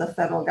just go to the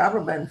federal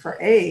government for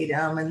aid.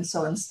 And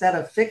so instead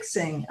of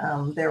fixing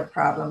their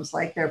problems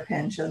like their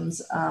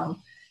pensions,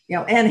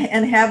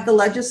 and have the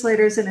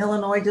legislators in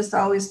Illinois just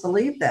always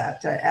believe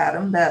that,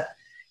 Adam, that,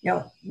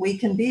 we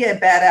can be a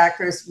bad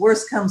actors.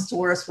 Worst comes to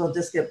worst, we'll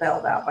just get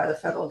bailed out by the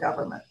federal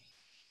government.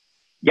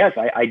 Yes,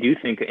 I do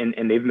think,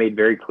 and they've made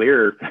very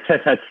clear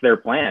that that's their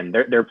plan.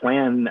 Their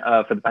plan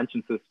for the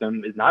pension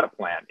system is not a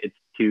plan. It's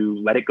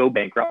to let it go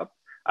bankrupt,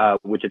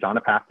 which it's on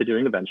a path to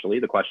doing eventually.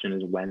 The question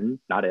is when,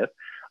 not if.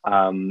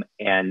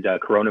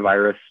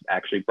 Coronavirus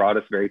actually brought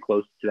us very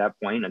close to that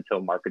point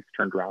until markets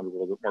turned around a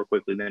little bit more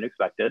quickly than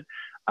expected.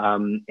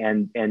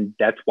 And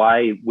that's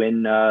why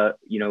when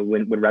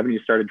revenue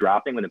started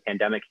dropping, when the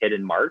pandemic hit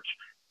in March,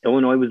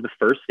 Illinois was the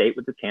first state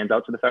with its hands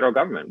out to the federal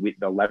government.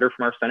 The letter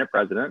from our Senate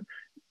president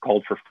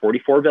called for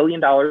 $44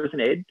 billion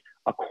in aid.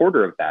 A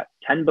quarter of that,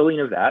 $10 billion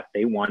of that,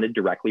 they wanted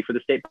directly for the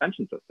state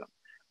pension system.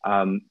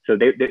 So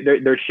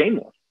they're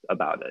shameless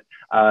about it.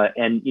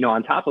 And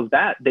on top of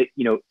that,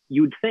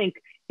 you'd think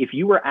if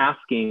you were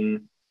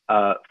asking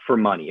for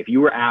money, if you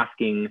were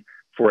asking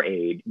for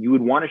aid, you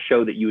would want to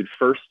show that you had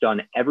first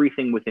done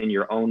everything within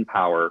your own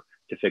power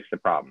to fix the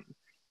problem.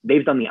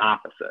 They've done the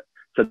opposite.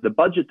 So the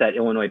budget that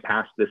Illinois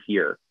passed this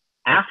year,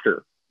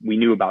 after we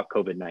knew about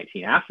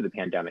COVID-19, after the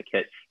pandemic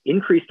hit,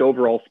 increased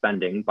overall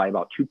spending by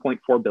about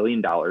 $2.4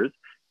 billion,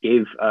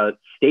 gave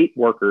state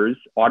workers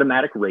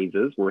automatic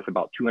raises worth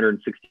about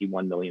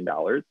 $261 million.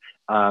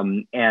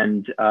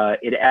 And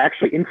it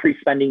actually increased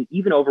spending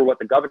even over what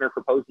the governor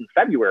proposed in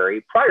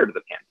February prior to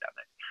the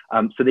pandemic.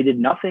 So they did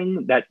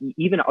nothing that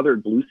even other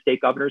blue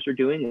state governors are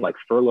doing, like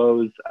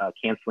furloughs,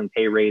 canceling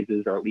pay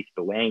raises, or at least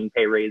delaying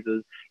pay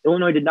raises.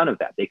 Illinois did none of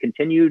that. They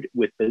continued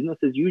with business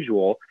as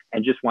usual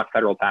and just want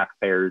federal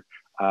taxpayers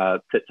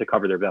to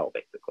cover their bill,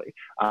 basically.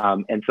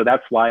 And so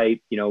that's why,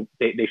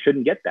 they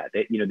shouldn't get that.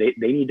 They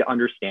need to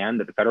understand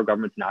that the federal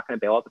government's not going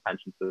to bail out the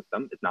pension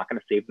system. It's not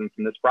going to save them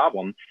from this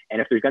problem. And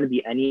if there's going to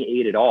be any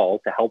aid at all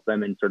to help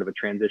them in sort of a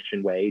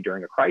transition way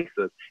during a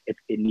crisis,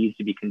 it needs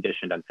to be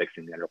conditioned on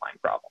fixing the underlying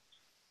problems.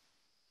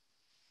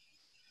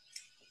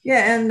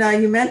 Yeah,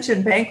 and you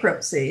mentioned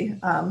bankruptcy.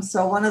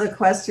 So one of the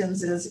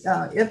questions is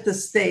if the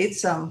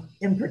states,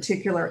 in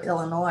particular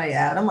Illinois,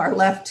 Adam, are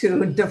left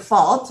to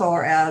default,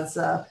 or as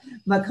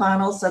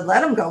McConnell said,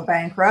 let them go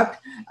bankrupt,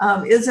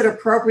 is it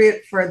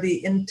appropriate for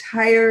the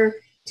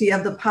entirety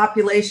of the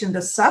population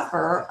to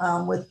suffer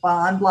with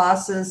bond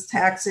losses,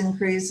 tax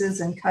increases,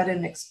 and cut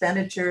in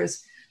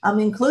expenditures,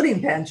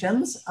 including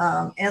pensions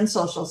and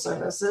social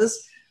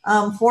services,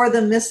 for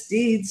the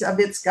misdeeds of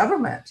its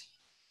government?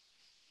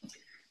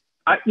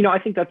 I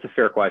think that's a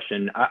fair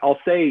question. I'll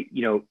say,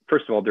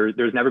 first of all,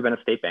 there's never been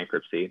a state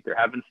bankruptcy. There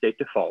have been state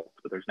defaults,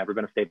 but there's never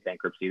been a state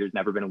bankruptcy. There's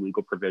never been a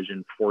legal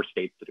provision for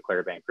states to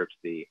declare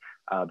bankruptcy.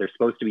 They're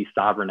supposed to be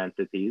sovereign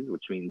entities,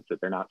 which means that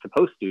they're not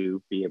supposed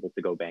to be able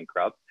to go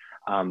bankrupt.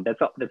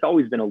 That's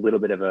always been a little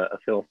bit of a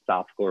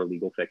philosophical or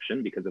legal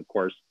fiction, because of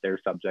course they're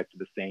subject to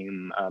the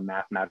same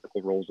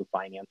mathematical rules of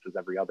finance as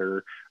every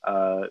other,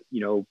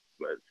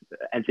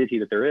 entity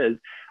that there is.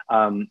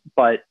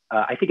 But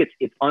I think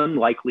it's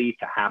unlikely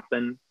to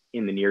happen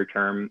in the near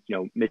term.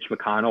 Mitch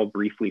McConnell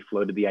briefly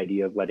floated the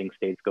idea of letting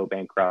states go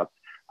bankrupt.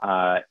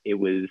 It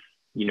was,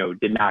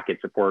 did not get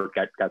support,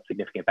 got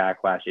significant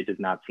backlash. It does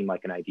not seem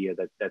like an idea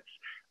that's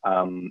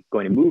going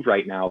to move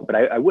right now. But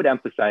I would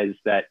emphasize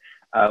that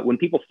when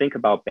people think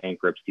about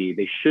bankruptcy,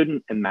 they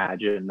shouldn't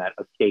imagine that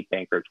a state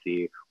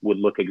bankruptcy would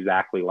look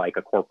exactly like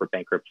a corporate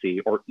bankruptcy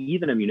or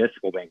even a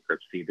municipal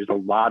bankruptcy. There's a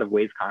lot of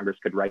ways Congress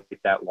could write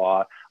that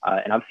law.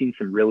 And I've seen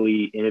some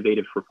really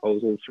innovative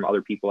proposals from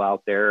other people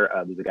out there.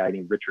 There's a guy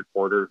named Richard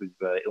Porter, who's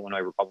the Illinois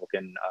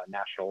Republican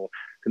National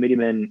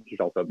Committeeman. He's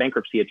also a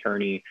bankruptcy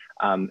attorney.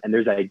 And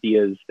there's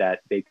ideas that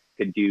they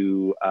could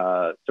do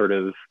sort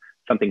of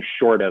something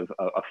short of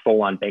a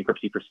full-on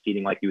bankruptcy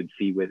proceeding like you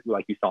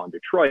saw in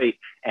Detroit,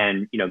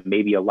 and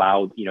maybe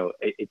allow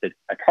it's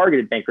a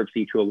targeted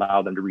bankruptcy to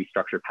allow them to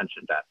restructure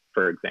pension debt,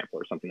 for example,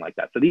 or something like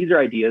that. So these are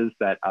ideas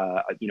that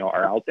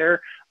are out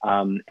there,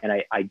 and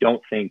I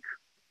don't think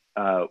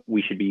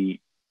we should be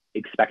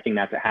expecting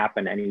that to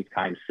happen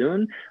anytime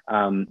soon.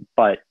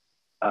 But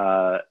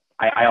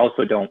I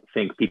also don't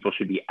think people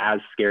should be as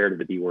scared of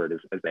the B word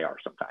as they are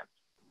sometimes.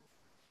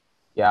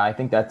 Yeah, I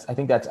think that's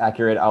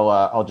accurate.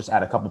 I'll just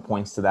add a couple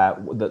points to that.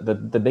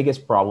 The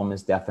biggest problem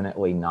is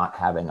definitely not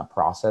having a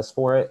process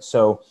for it.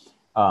 So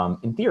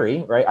in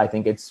theory, right, I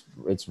think it's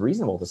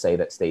reasonable to say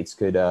that states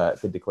could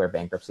declare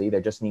bankruptcy. There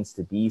just needs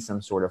to be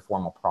some sort of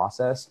formal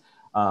process.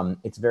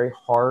 It's very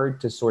hard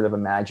to sort of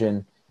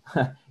imagine,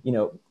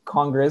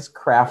 Congress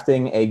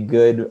crafting a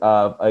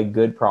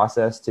good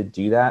process to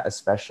do that,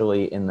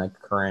 especially in the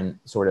current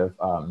sort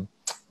of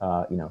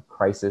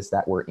crisis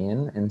that we're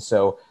in. And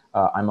so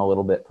I'm a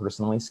little bit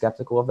personally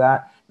skeptical of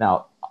that.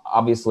 Now,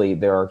 obviously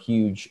there are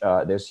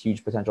there's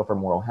huge potential for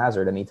moral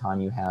hazard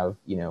anytime you have,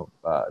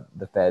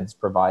 the feds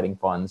providing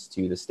funds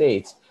to the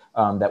states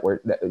that we're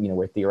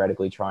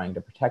theoretically trying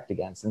to protect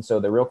against. And so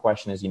the real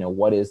question is,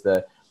 what is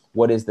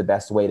the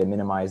best way to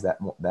minimize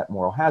that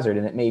moral hazard?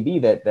 And it may be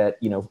that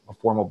a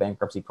formal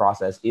bankruptcy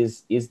process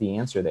is the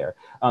answer there.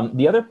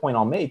 The other point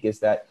I'll make is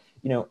that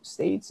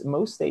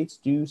most states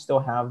do still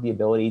have the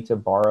ability to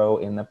borrow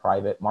in the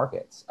private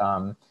markets.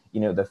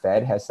 The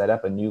Fed has set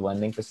up a new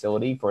lending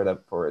facility for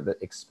the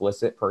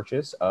explicit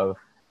purchase of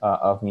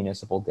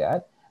municipal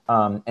debt.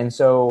 Look,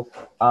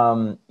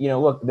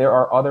 there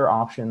are other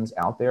options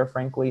out there,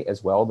 frankly,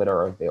 as well, that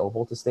are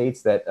available to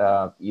states that,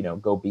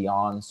 go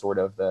beyond sort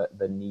of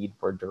the need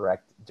for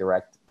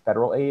direct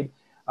federal aid.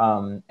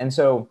 I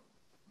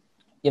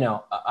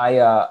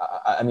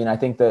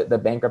think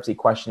the bankruptcy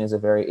question is a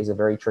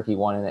very tricky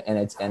one,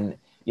 and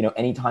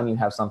anytime you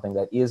have something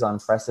that is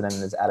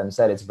unprecedented, as Adam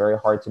said, it's very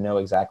hard to know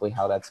exactly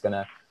how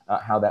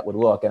how that would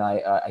look. And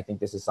I think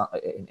this is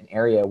an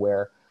area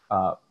where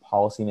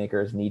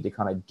policymakers need to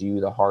kind of do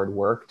the hard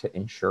work to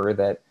ensure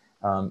that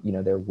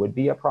there would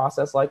be a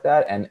process like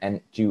that, and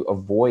to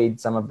avoid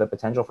some of the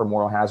potential for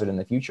moral hazard in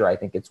the future. I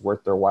think it's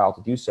worth their while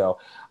to do so.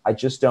 I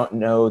just don't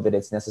know that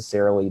it's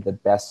necessarily the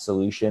best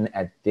solution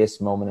at this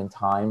moment in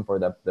time for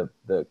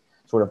the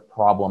sort of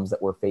problems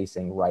that we're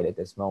facing right at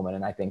this moment.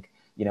 And I think,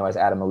 as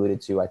Adam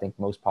alluded to, I think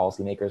most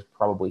policymakers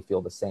probably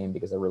feel the same,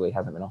 because there really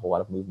hasn't been a whole lot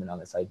of movement on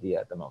this idea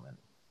at the moment.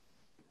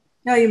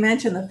 Now, you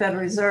mentioned the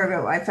Federal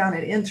Reserve. I found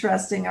it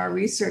interesting. Our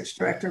research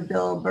director,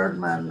 Bill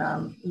Bergman,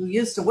 who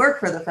used to work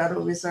for the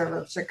Federal Reserve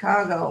of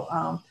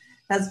Chicago,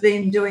 has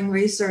been doing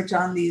research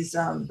on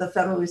the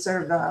Federal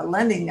Reserve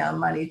lending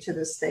money to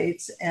the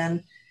states,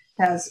 and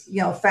has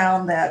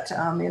found that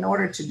in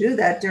order to do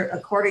that,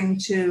 according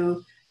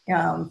to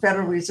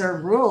Federal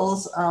Reserve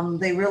rules,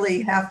 they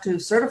really have to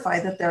certify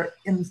that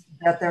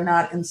they're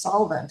not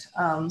insolvent.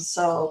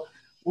 So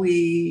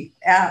we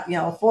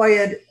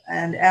FOIA'd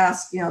and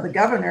asked the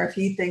governor if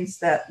he thinks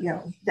that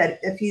that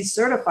if he's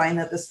certifying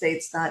that the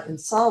state's not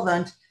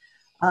insolvent,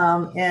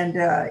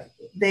 and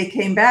they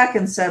came back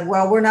and said,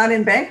 well, we're not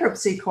in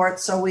bankruptcy court,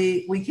 so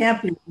we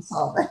can't be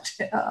insolvent.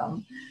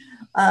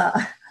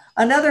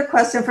 Another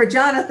question for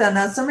Jonathan.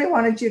 Somebody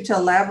wanted you to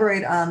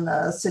elaborate on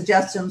the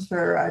suggestions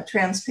for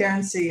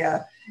transparency.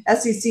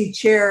 SEC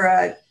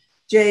Chair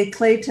Jay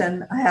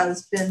Clayton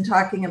has been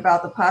talking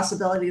about the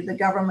possibility of the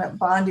government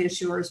bond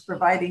issuers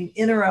providing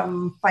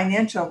interim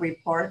financial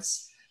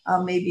reports,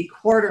 maybe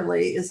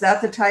quarterly. Is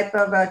that the type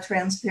of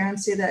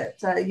transparency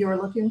that you were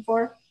looking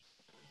for?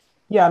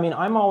 Yeah, I mean,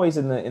 I'm always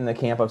in the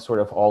camp of sort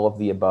of all of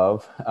the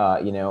above.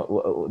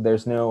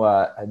 There's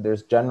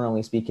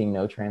generally speaking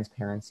no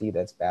transparency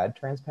that's bad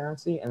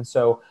transparency, and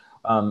so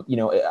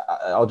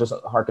I'll just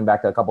harken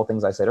back to a couple of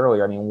things I said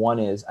earlier. I mean, one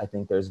is I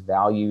think there's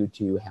value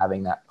to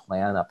having that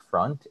plan up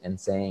front and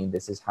saying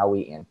this is how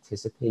we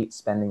anticipate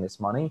spending this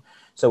money.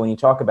 So when you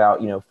talk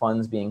about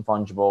funds being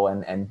fungible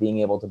and being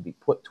able to be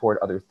put toward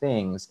other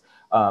things,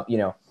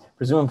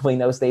 presumably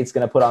no state's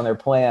going to put on their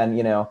plan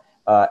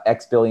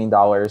X billion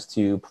dollars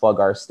to plug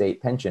our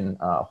state pension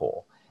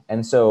hole.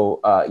 And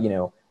so,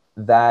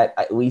 that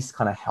at least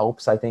kind of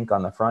helps, I think,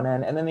 on the front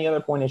end. And then the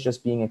other point is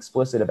just being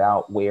explicit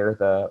about where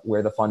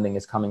the funding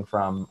is coming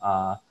from,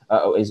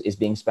 is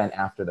being spent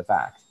after the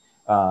fact.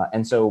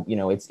 And so,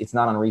 it's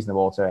not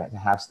unreasonable to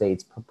have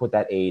states put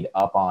that aid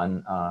up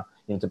on,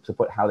 to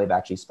put how they've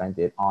actually spent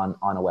it on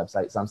a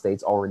website. Some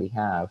states already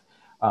have.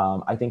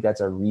 I think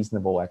that's a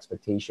reasonable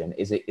expectation.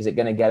 Is it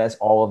going to get us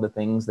all of the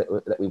things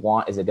that we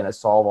want? Is it going to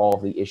solve all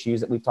of the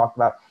issues that we've talked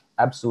about?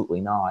 Absolutely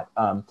not.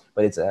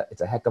 But it's a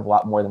heck of a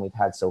lot more than we've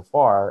had so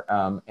far,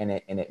 and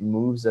it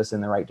moves us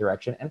in the right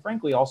direction. And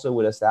frankly, also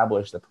would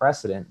establish the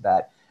precedent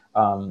that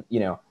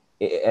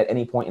at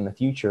any point in the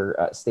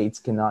future, states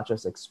cannot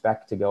just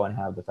expect to go and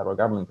have the federal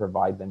government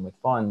provide them with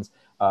funds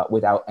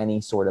without any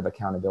sort of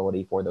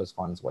accountability for those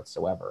funds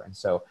whatsoever. And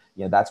so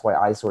that's why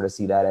I sort of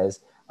see that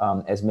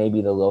as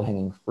maybe the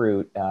low-hanging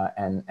fruit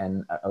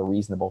and a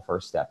reasonable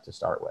first step to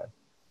start with.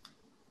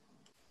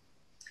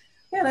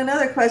 And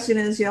another question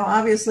is,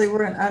 obviously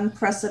we're in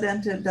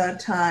unprecedented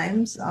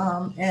times,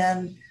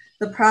 and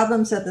the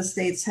problems that the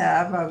states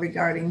have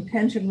regarding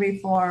pension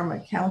reform,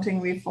 accounting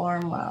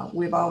reform.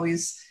 We've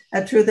always,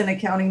 at Truth in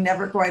Accounting,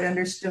 never quite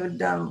understood,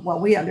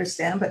 we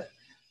understand, but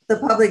the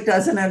public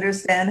doesn't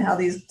understand how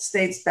these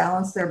states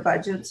balance their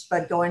budgets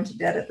but go into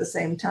debt at the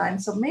same time.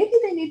 So maybe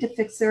they need to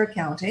fix their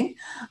accounting.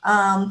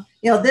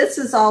 This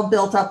is all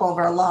built up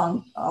over a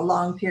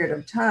long period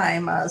of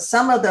time.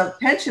 Some of the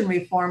pension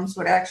reforms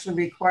would actually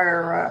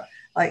require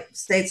like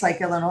states like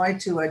Illinois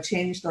to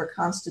change their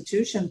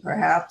constitution,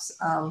 perhaps.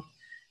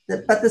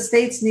 But the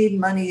states need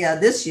money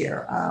this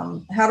year.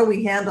 How do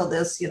we handle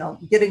this,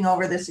 getting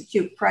over this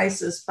acute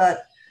crisis,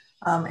 but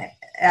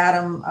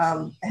Adam,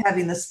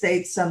 having the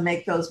states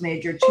make those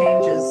major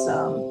changes,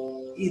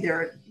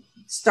 either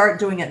start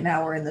doing it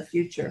now or in the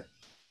future?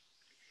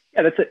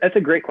 Yeah, that's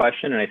a great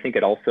question, and I think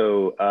it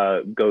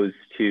also goes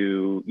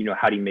to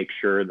how do you make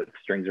sure that the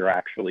strings are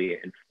actually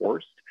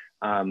enforced.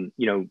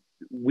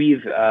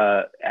 we've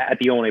at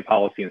the Only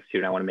Policy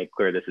Institute, I want to make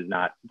clear this is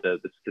not the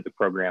specific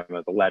program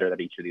of the letter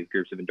that each of these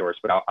groups have endorsed,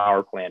 but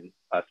our plan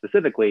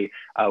specifically,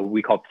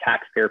 we call it the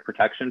Taxpayer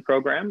Protection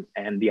Program.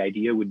 And the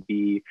idea would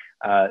be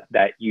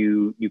that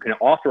you can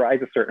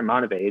authorize a certain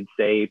amount of aid,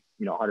 say,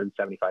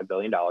 $175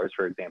 billion,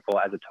 for example,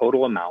 as a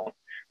total amount,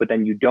 but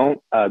then you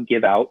don't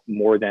give out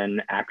more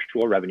than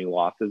actual revenue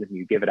losses, and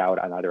you give it out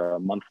on either a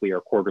monthly or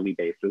quarterly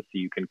basis, so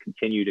you can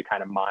continue to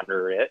kind of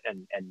monitor it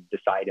and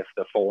decide if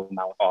the full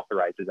amount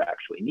authorized is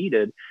actually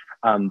needed.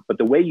 But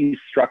the way you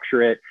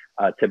structure it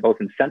to both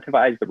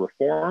incentivize the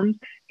reforms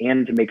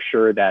and to make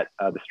sure that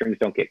the strings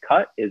don't get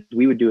cut is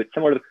we would do it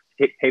similar to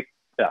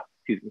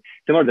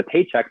similar to the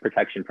Paycheck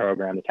Protection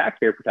Program. The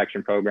Taxpayer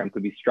Protection Program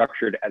could be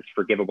structured as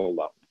forgivable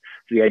loans.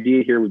 So the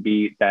idea here would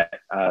be that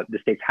the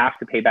states have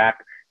to pay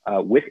back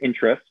with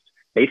interest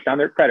based on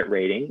their credit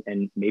rating,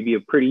 and maybe a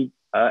pretty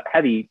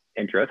heavy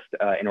interest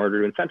in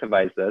order to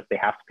incentivize this. They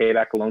have to pay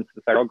back a loan to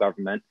the federal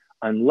government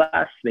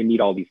unless they meet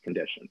all these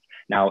conditions.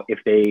 Now, if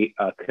they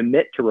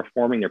commit to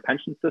reforming their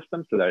pension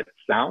system so that it's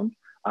sound,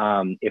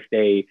 if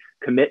they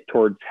commit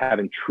towards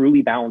having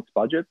truly balanced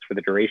budgets for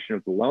the duration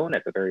of the loan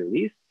at the very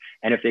least,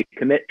 and if they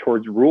commit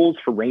towards rules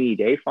for rainy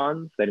day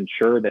funds that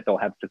ensure that they'll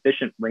have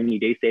sufficient rainy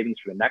day savings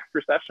for the next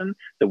recession,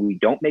 so we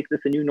don't make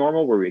this a new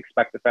normal where we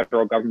expect the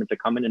federal government to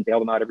come in and bail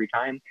them out every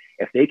time.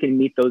 If they can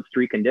meet those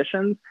three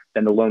conditions,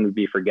 then the loan would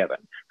be forgiven.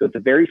 So it's a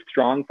very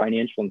strong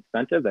financial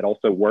incentive that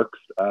also works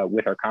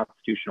with our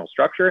constitutional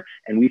structure.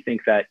 And we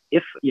think that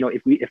if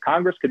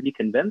Congress could be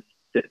convinced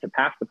to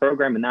pass the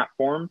program in that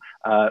form,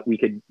 we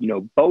could,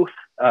 both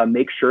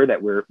make sure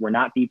that we're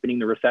not deepening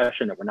the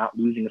recession, that we're not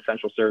losing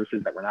essential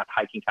services, that we're not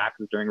hiking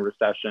taxes during a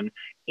recession,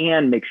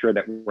 and make sure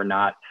that we're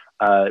not,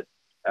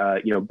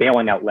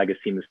 bailing out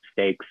legacy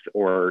mistakes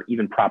or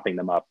even propping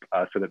them up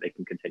so that they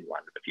can continue on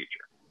into the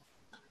future.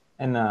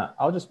 And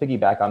I'll just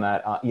piggyback on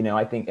that,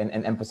 I think,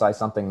 and emphasize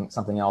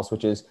something else,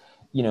 which is,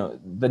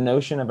 the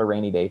notion of a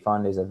rainy day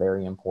fund is a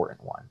very important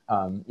one.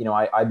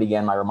 I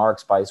began my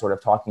remarks by sort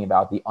of talking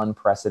about the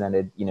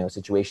unprecedented,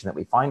 situation that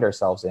we find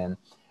ourselves in.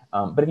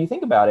 But if you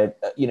think about it,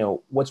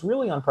 what's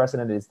really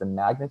unprecedented is the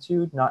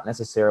magnitude, not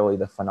necessarily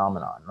the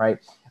phenomenon, right?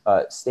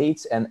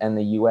 States and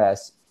the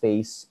U.S.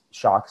 face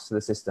shocks to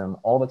the system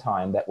all the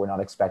time that were not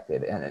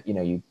expected. And,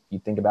 you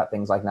think about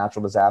things like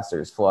natural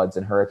disasters, floods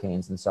and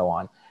hurricanes and so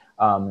on.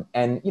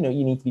 And, you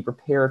need to be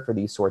prepared for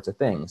these sorts of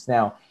things.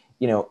 Now,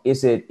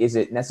 is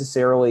it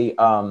necessarily,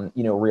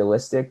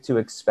 realistic to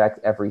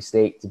expect every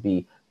state to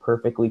be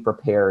perfectly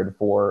prepared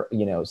for,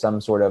 some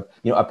sort of,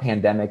 a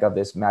pandemic of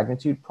this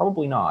magnitude?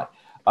 Probably not.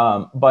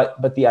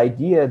 But the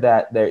idea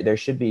that there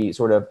should be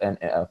sort of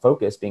a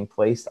focus being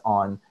placed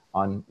on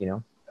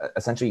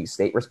essentially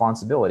state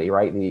responsibility,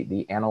 right?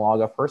 The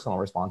analog of personal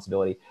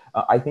responsibility,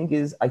 I think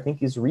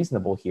is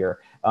reasonable here.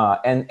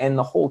 And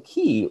the whole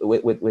key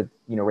with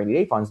rainy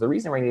day funds, the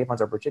reason rainy day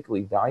funds are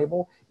particularly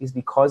valuable is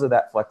because of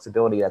that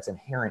flexibility that's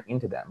inherent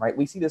into them, right?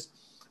 We see this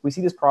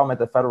problem at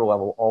the federal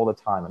level all the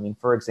time. I mean,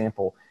 for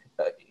example,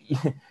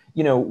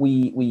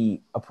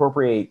 we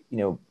appropriate,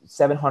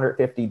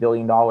 $750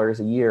 billion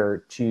a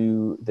year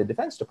to the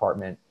Defense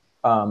Department,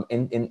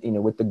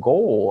 with the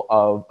goal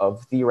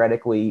of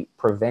theoretically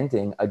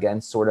preventing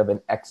against sort of an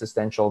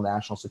existential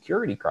national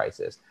security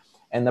crisis.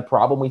 And the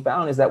problem we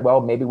found is that, well,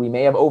 maybe we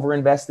may have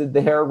overinvested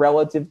there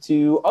relative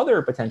to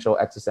other potential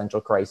existential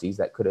crises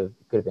that could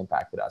have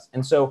impacted us.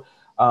 And so,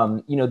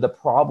 the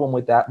problem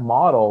with that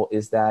model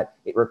is that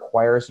it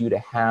requires you to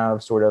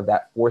have sort of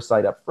that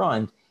foresight up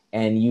front.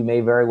 And you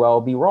may very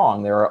well be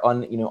wrong. There are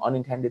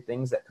unintended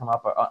things that come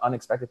up,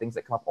 unexpected things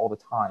that come up all the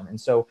time.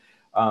 And so,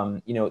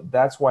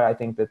 that's why I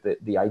think that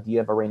the idea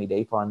of a rainy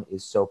day fund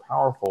is so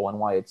powerful, and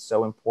why it's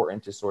so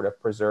important to sort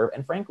of preserve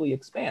and frankly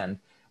expand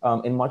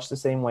in much the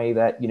same way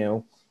that,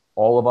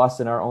 all of us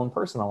in our own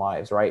personal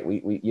lives, right?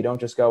 You don't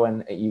just go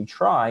and you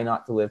try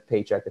not to live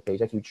paycheck to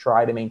paycheck. You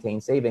try to maintain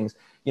savings,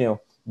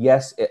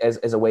 yes,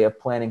 as a way of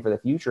planning for the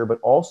future, but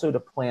also to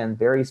plan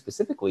very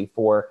specifically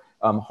for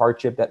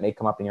hardship that may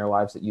come up in your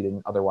lives that you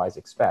didn't otherwise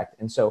expect.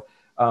 And so,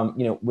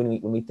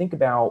 when we think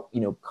about,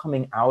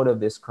 coming out of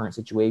this current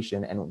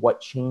situation and what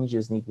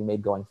changes need to be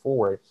made going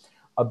forward,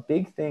 a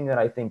big thing that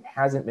I think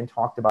hasn't been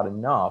talked about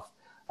enough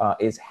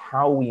is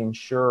how we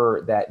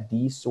ensure that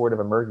these sort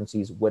of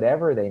emergencies,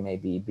 whatever they may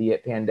be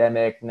it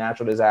pandemic,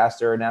 natural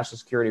disaster, national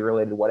security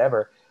related,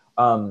 whatever,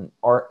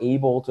 are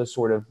able to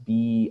sort of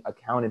be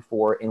accounted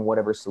for in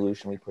whatever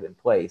solution we put in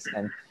place.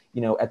 And,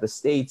 at the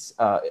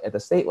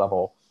state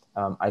level,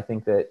 I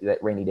think that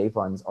rainy day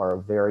funds are a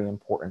very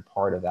important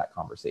part of that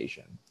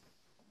conversation.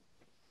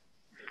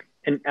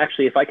 And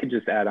actually, if I could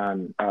just add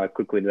on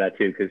quickly to that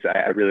too, because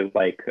I really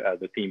like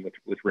the theme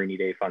with rainy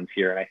day funds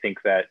here. And I think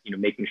that,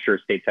 making sure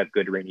states have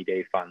good rainy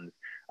day funds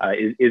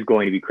is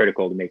going to be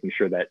critical to making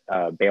sure that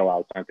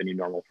bailouts aren't the new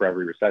normal for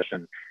every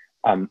recession.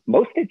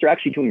 Most states are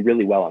actually doing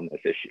really well on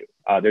this issue.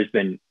 There's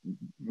been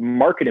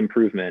marked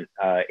improvement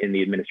in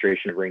the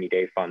administration of rainy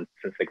day funds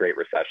since the Great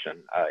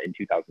Recession in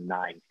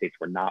 2009. States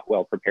were not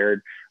well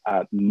prepared.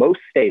 Most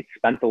states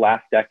spent the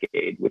last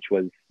decade, which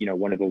was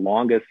one of the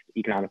longest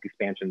economic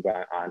expansions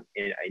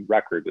in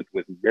record,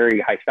 with very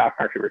high stock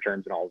market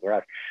returns and all of the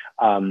rest.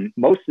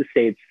 Most of the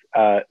states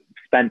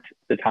spent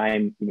the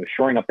time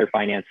shoring up their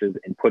finances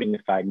and putting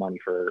aside money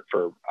for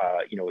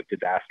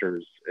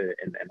disasters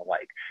and the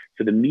like.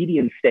 So the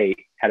median state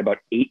had about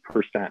 8%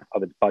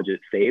 of its budget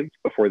saved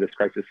before this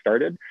crisis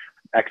started.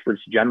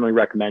 Experts generally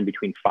recommend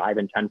between 5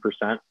 and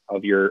 10%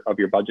 of your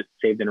budget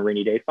saved in a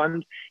rainy day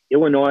fund.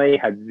 Illinois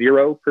had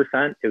 0%.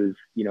 It was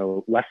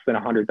less than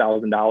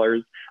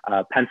 $100,000.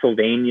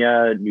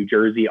 Pennsylvania, New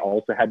Jersey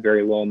also had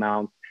very low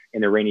amounts in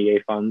their rainy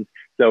day funds.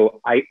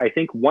 So I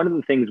think one of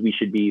the things we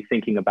should be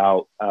thinking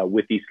about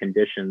with these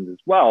conditions as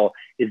well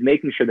is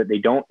making sure that they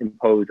don't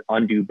impose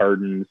undue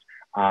burdens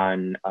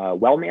on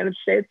well-managed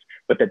states,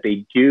 but that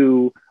they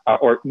do,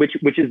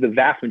 which is the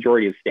vast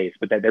majority of states,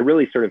 but that they're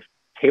really sort of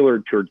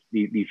tailored towards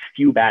these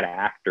few bad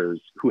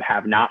actors who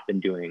have not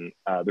been doing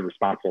the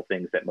responsible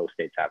things that most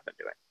states have been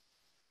doing.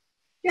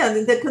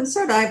 Yeah, the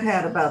concern I've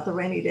had about the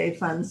rainy day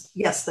funds,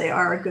 yes, they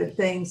are good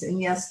things,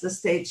 and yes, the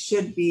states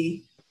should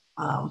be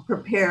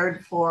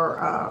prepared for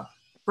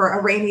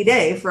a rainy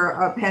day, for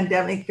a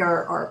pandemic,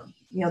 or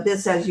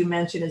this, as you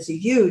mentioned, is a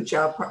huge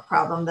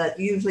problem that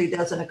usually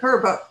doesn't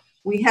occur, but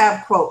we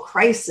have, quote,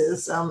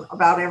 crisis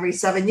about every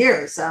 7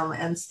 years,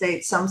 and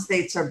some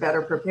states are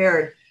better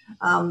prepared.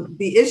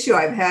 The issue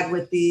I've had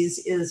with these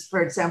is,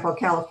 for example,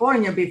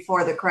 California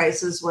before the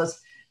crisis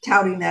was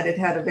touting that it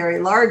had a very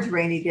large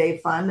rainy day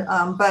fund,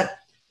 but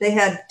they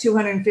had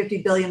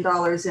 $250 billion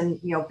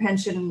in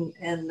pension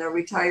and the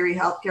retiree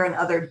healthcare and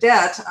other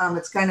debt.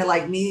 It's kind of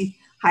like me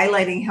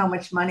highlighting how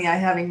much money I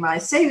have in my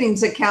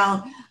savings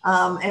account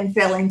and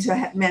failing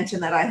to mention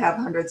that I have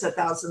hundreds of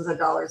thousands of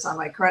dollars on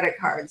my credit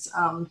cards.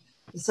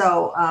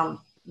 So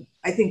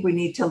I think we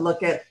need to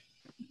look at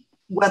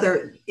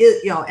whether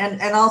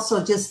and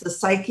also just the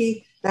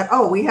psyche that,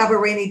 oh, we have a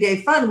rainy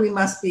day fund, we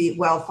must be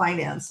well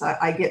financed.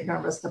 I get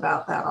nervous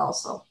about that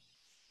also.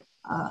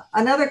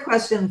 Another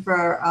question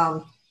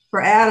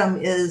for Adam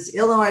is,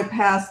 Illinois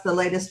passed the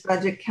latest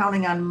budget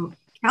counting on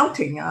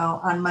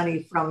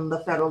money from the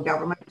federal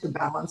government to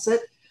balance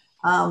it.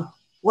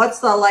 What's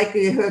the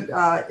likelihood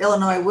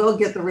Illinois will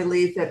get the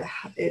relief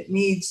it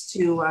needs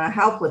to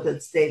help with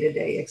its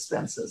day-to-day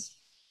expenses?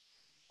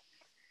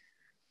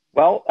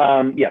 Well,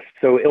 yes.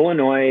 So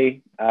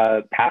Illinois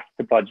passed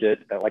the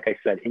budget that, like I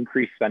said,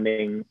 increased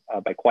spending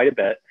by quite a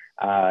bit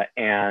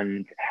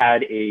and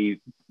had a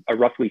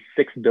roughly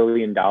 $6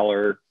 billion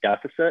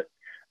deficit.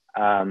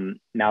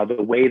 Now,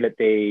 the way that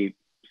they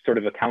sort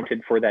of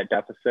accounted for that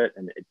deficit,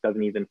 and it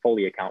doesn't even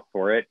fully account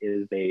for it,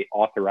 is they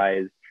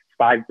authorized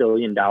 $5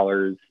 billion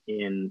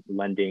in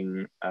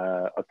lending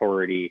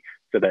authority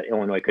so that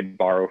Illinois could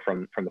borrow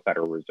from the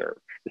Federal Reserve.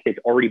 The state's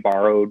already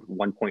borrowed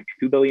 $1.2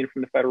 billion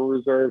from the Federal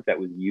Reserve that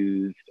was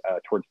used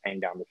towards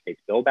paying down the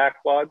state's bill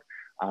backlog.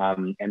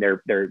 And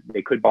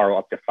they could borrow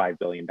up to $5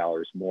 billion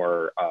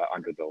more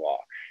under the law.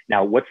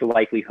 Now, what's the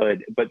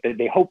likelihood? But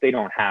they hope they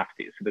don't have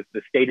to. So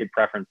the stated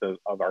preference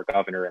of our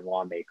governor and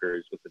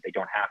lawmakers was that they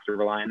don't have to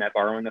rely on that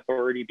borrowing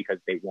authority because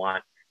they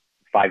want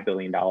 $5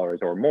 billion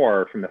or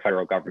more from the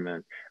federal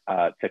government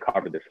to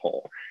cover this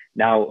hole.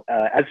 Now,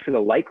 as for the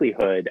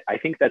likelihood, I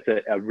think that's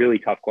a really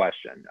tough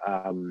question.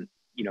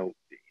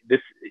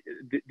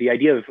 The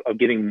idea of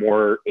giving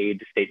more aid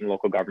to state and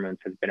local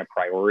governments has been a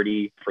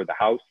priority for the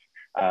House.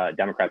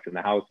 Democrats in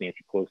the House,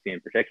 Nancy Pelosi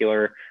in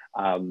particular.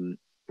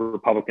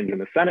 Republicans in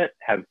the Senate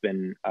have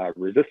been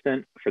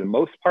resistant for the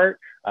most part,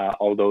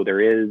 although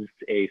there is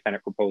a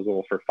Senate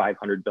proposal for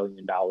 $500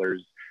 billion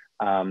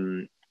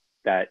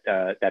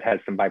that has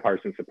some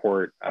bipartisan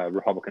support.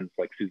 Republicans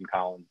like Susan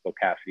Collins, Bill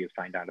Cassidy have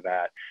signed on to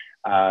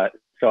that.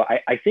 So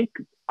I think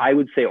I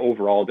would say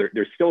overall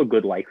there's still a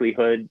good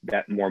likelihood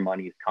that more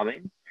money is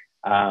coming.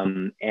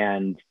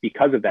 And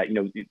because of that,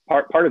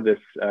 part of this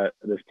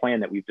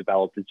plan that we've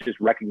developed is just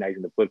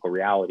recognizing the political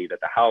reality that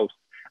the House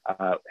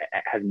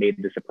has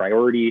made this a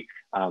priority,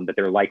 that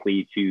they're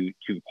likely to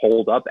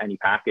hold up any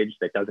package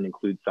that doesn't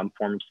include some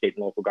form of state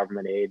and local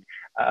government aid.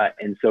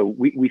 And so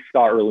we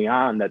saw early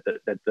on that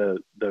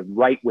the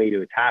right way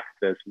to attack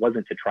this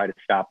wasn't to try to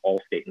stop all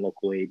state and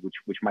local aid,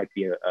 which might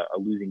be a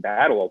losing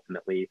battle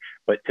ultimately,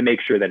 but to make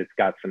sure that it's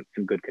got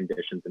some good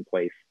conditions in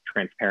place,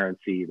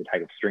 transparency, the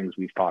type of strings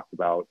we've talked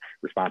about,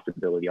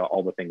 responsibility,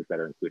 all the things that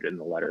are included in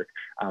the letter.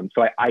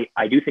 So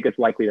I do think it's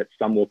likely that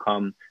some will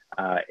come,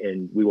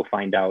 and we will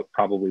find out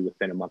probably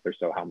within a month or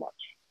so how much.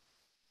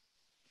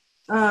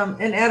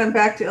 And Adam,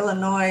 back to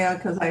Illinois,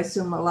 because I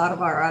assume a lot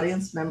of our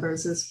audience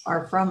members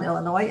are from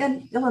Illinois,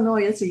 and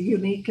Illinois is a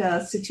unique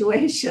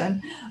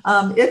situation.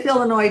 If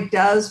Illinois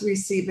does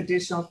receive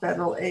additional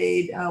federal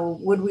aid,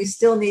 would we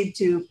still need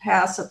to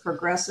pass a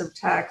progressive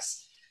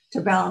tax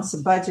to balance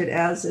the budget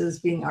as is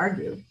being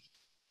argued?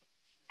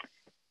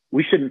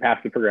 we shouldn't pass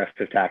the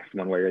progressive tax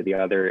one way or the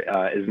other,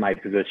 is my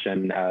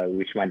position,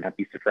 which might not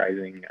be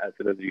surprising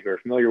to those of you who are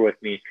familiar with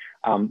me.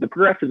 The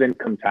progressive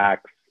income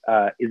tax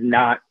is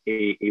not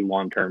a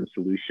long-term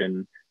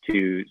solution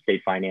to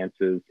state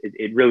finances.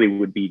 It really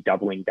would be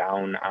doubling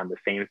down on the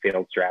same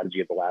failed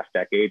strategy of the last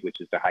decade, which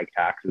is to hike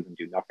taxes and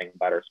do nothing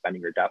about our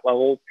spending or debt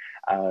levels.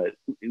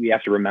 We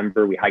have to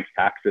remember we hiked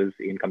taxes,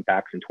 the income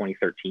tax in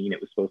 2013.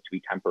 It was supposed to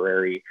be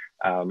temporary,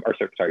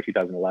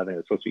 2011, it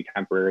was supposed to be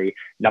temporary.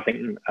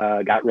 Nothing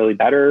got really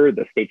better.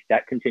 The state's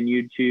debt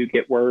continued to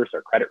get worse.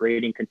 Our credit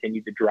rating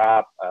continued to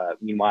drop.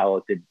 Meanwhile,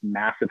 it did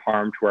massive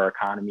harm to our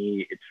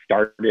economy. It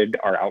started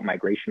our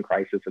out-migration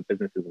crisis of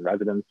businesses and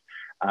residents.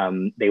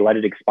 They let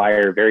it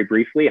expire very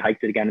briefly,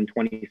 hiked it again in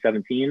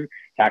 2017.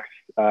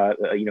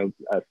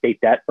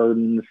 State debt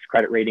burdens,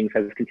 credit ratings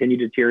has continued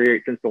to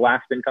deteriorate since the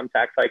last income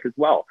tax hike as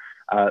well.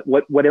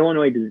 What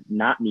Illinois does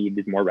not need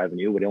is more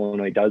revenue. What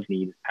Illinois does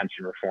need is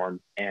pension reform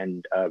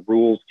and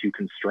rules to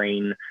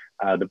constrain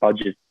the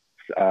budgets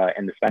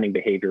and the spending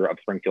behavior of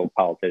Springfield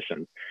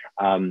politicians.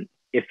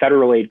 If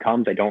federal aid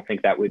comes, I don't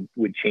think that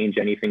would change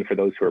anything for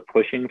those who are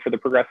pushing for the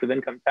progressive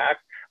income tax.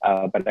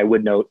 But I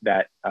would note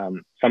that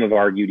some have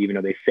argued, even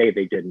though they say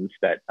they didn't,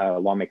 that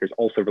lawmakers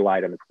also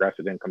relied on the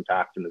progressive income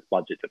tax in this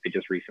budget that they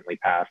just recently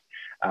passed,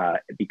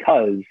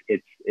 because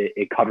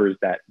it covers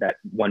that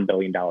 $1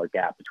 billion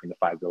gap between the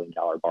 $5 billion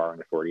borrowing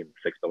authority and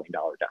the $6 billion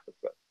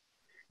deficit.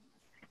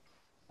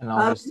 And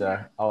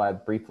I'll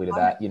add briefly to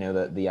that,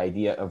 the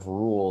idea of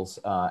rules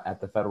at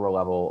the federal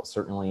level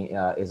certainly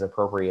is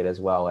appropriate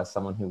as well. As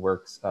someone who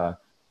works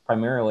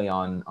primarily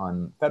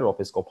on federal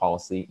fiscal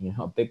policy,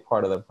 a big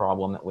part of the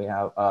problem that we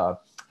have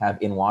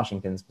in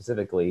Washington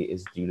specifically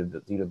is due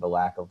to the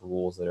lack of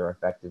rules that are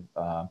effective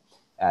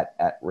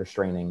at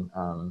restraining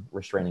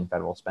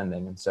federal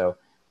spending. And so,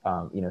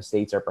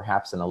 states are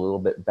perhaps in a little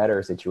bit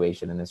better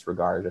situation in this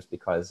regard, just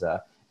because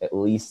at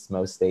least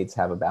most states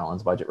have a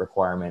balanced budget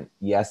requirement.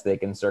 Yes, they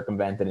can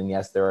circumvent it, and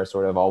yes, there are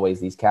sort of always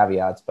these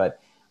caveats, but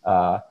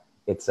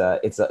it's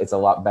a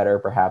lot better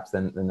perhaps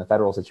than the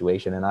federal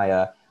situation. And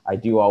I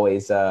do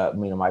always,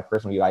 my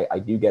personal view, I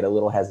do get a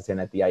little hesitant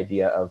at the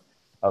idea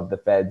of the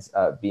feds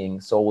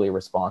being solely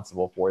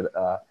responsible for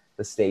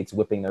the states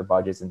whipping their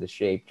budgets into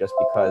shape, just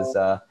because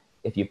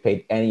if you've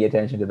paid any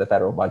attention to the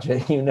federal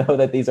budget, you know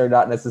that these are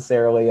not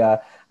necessarily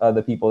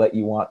the people that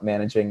you want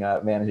managing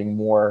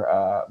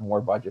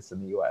more budgets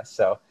in the U.S.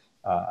 So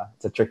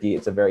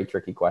it's a very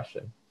tricky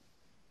question.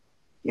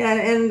 Yeah,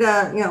 and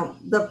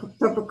the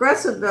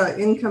progressive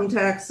income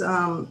tax,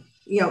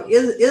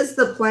 is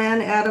the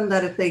plan, Adam,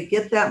 that if they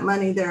get that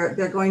money,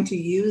 they're going to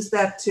use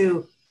that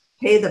to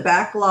pay the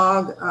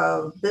backlog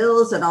of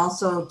bills, and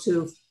also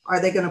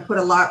are they going to put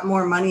a lot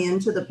more money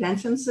into the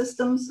pension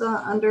systems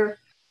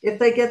if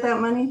they get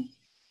that money?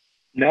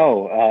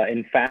 No,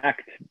 in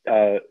fact,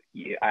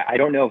 I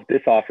don't know if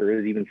this offer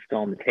is even still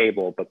on the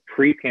table, but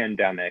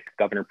pre-pandemic,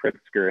 Governor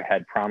Pritzker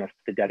had promised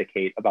to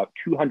dedicate about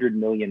 $200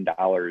 million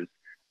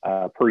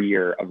per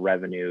year of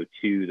revenue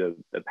to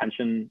the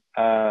pension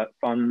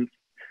funds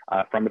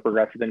from the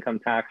progressive income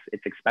tax.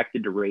 It's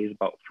expected to raise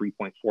about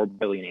 $3.4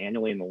 billion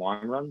annually in the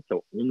long run.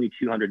 So only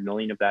 $200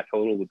 million of that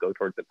total would go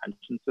towards the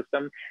pension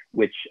system,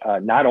 which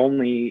not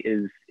only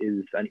is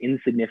an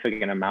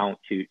insignificant amount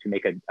to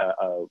make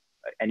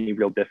any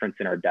real difference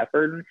in our debt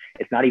burden,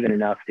 it's not even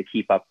enough to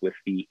keep up with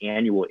the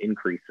annual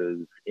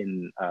increases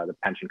in the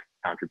pension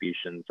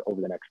contributions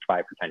over the next 5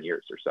 or 10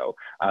 years or so.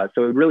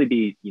 So it would really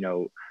be,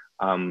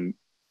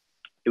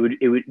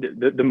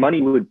 the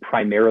money would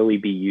primarily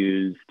be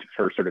used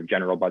for sort of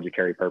general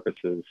budgetary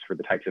purposes for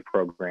the types of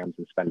programs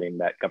and spending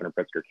that Governor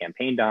Pritzker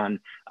campaigned on.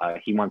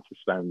 He wants to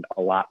spend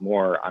a lot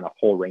more on a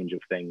whole range of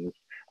things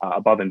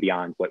above and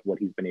beyond what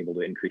he's been able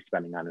to increase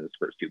spending on in his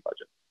first 2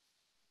 budgets.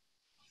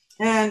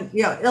 And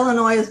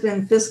Illinois has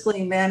been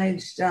fiscally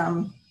managed.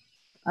 The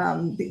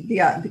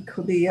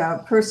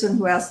person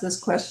who asked this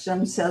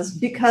question says,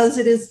 because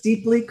it is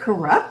deeply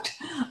corrupt.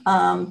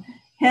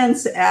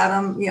 Hence,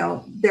 Adam,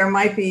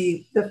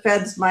 the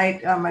feds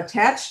might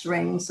attach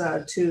strings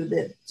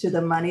to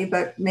the money,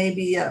 but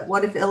maybe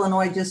what if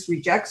Illinois just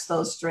rejects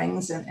those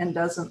strings and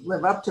doesn't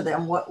live up to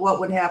them? What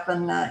would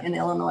happen in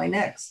Illinois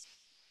next?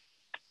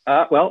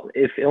 Well,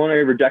 if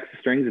Illinois rejects the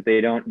strings, if they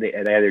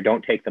either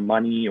don't take the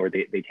money, or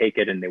they take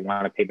it and they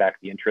want to pay back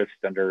the interest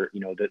under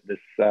this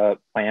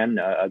plan.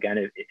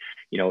 Again,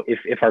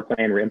 if our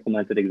plan were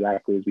implemented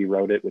exactly as we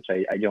wrote it, which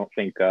I don't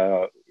think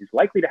is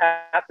likely to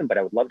happen, but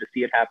I would love to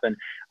see it happen,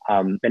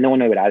 then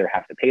Illinois would either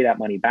have to pay that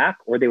money back,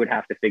 or they would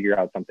have to figure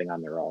out something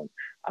on their own.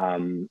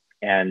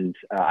 And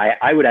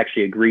I would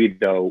actually agree,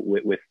 though,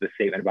 with the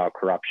statement about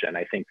corruption.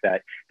 I think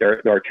that there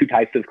are 2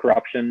 types of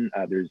corruption.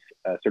 There's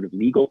sort of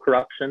legal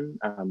corruption,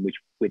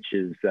 which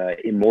is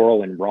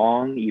immoral and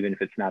wrong, even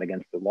if it's not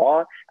against the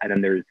law. And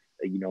then there's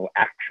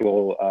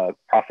actual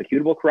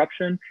prosecutable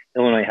corruption.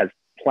 Illinois has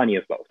plenty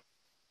of both.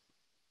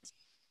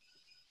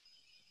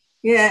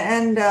 Yeah,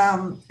 and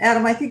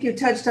Adam, I think you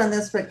touched on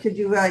this, but could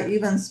you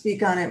even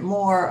speak on it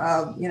more?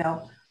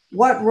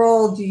 what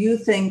role do you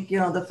think,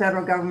 the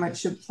federal government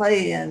should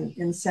play in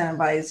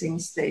incentivizing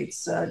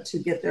states to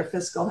get their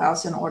fiscal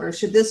house in order?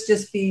 Should this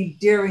just be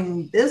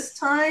during this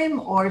time,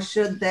 or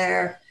should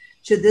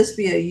this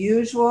be a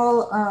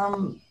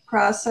usual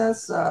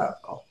process,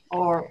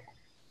 or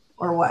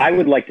what? I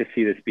would like to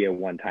see this be a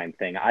one-time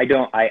thing. I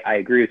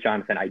agree with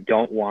Jonathan. I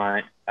don't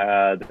want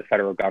the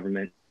federal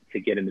government to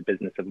get in the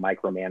business of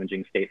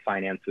micromanaging state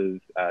finances.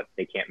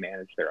 They can't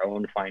manage their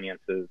own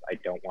finances. I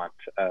don't want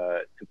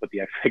to put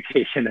the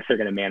expectation that they're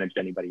going to manage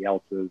anybody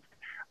else's.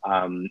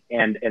 And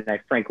I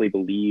frankly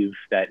believe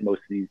that most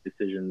of these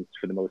decisions,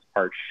 for the most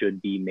part,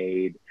 should be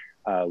made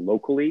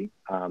locally.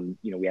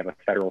 We have a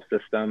federal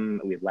system,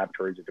 we have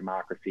laboratories of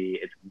democracy.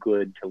 It's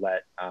good to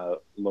let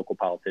local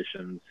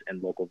politicians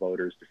and local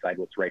voters decide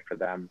what's right for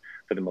them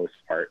for the most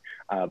part.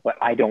 But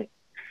I don't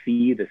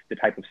see the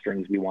type of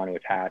strings we want to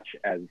attach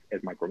as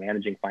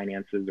micromanaging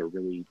finances, or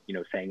really,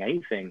 saying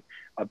anything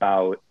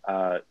about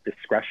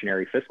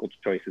discretionary fiscal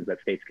choices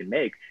that states can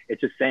make. It's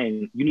just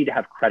saying you need to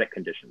have credit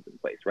conditions in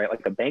place, right?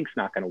 Like, a bank's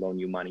not going to loan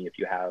you money if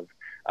you have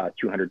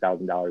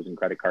 $200,000 in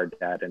credit card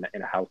debt and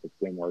a house that's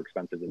way more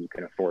expensive than you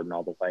can afford and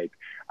all the like.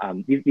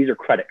 These are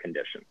credit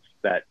conditions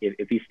that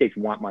if these states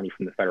want money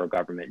from the federal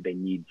government, they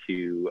need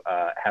to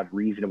have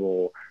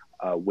reasonable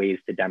ways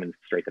to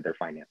demonstrate that their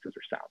finances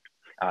are sound.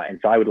 And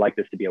so I would like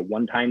this to be a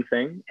one-time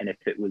thing. And if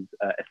it was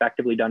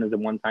effectively done as a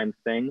one-time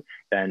thing,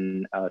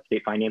 then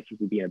state finances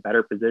would be in a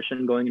better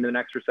position going into the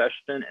next recession.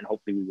 And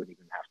hopefully we wouldn't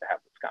even have to have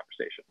this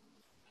conversation.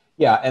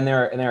 Yeah, and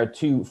there are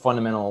two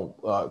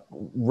fundamental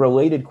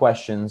related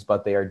questions,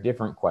 but they are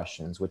different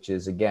questions, which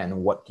is, again,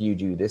 what do you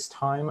do this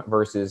time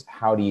versus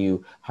how do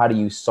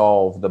you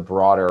solve the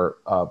broader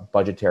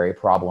budgetary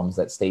problems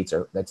that states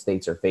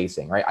are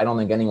facing, right? I don't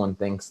think anyone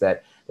thinks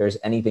that there's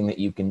anything that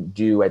you can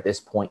do at this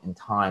point in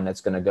time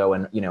that's going to go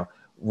and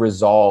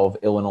resolve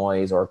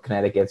Illinois or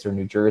Connecticut's or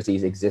New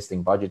Jersey's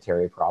existing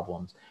budgetary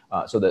problems.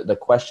 So the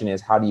question is,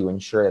 how do you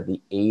ensure that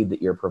the aid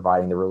that you're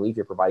providing, the relief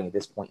you're providing at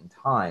this point in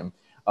time,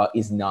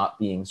 is not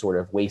being sort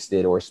of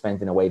wasted or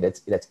spent in a way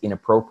that's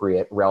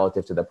inappropriate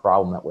relative to the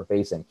problem that we're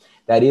facing?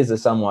 That is a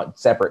somewhat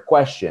separate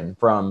question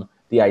from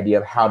the idea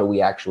of how do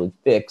we actually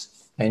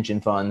fix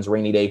pension funds,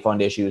 rainy day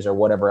fund issues, or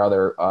whatever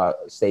other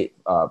state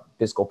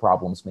fiscal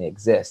problems may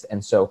exist.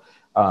 And so,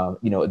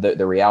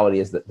 the reality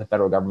is that the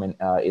federal government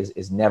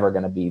is never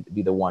going to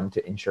be the one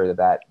to ensure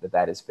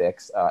that is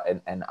fixed.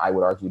 And I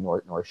would argue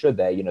nor should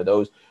they.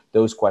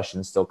 Those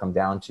questions still come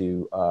down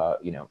to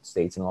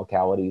states and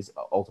localities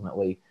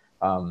ultimately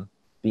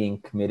being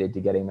committed to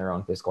getting their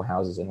own fiscal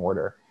houses in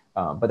order.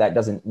 But that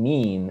doesn't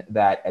mean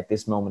that at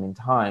this moment in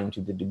time,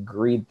 to the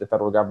degree that the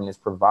federal government is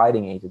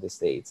providing aid to the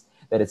states,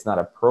 that it's not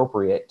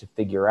appropriate to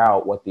figure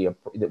out what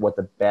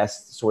the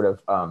best sort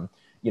of,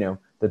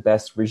 the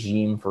best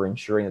regime for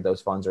ensuring that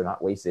those funds are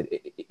not wasted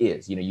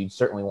is. You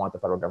certainly want the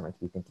federal government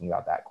to be thinking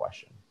about that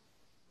question.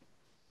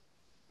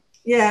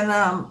 Yeah, and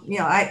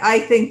I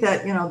think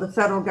that the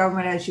federal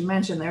government, as you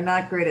mentioned, they're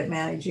not great at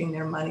managing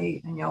their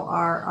money. And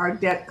our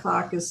debt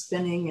clock is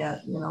spinning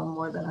at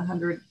more than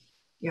 $100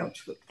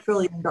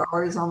 trillion,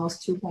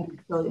 almost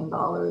 $200 trillion,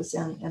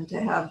 and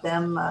to have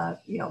them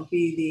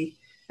be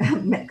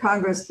the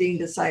Congress being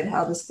decide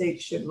how the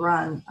state should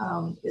run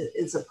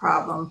is a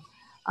problem.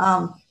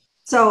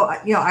 So, I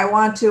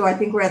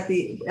think we're at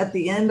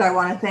the end. I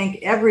want to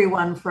thank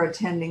everyone for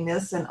attending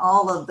this and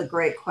all of the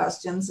great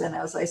questions. And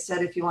as I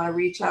said, if you want to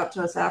reach out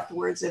to us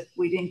afterwards, if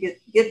we didn't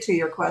get to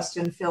your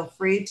question, feel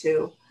free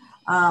to.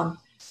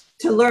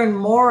 To learn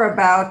more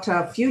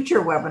about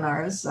future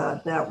webinars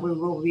that we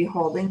will be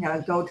holding,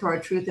 go to our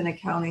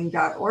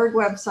truthinaccounting.org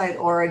website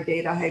or our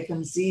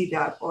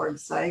data-z.org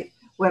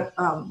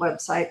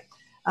website.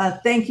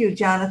 Thank you,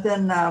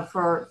 Jonathan,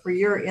 for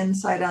your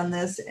insight on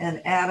this.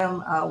 And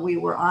Adam, we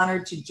were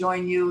honored to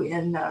join you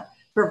in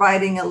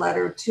providing a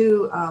letter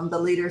to the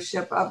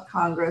leadership of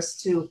Congress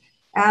to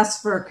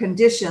ask for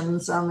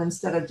conditions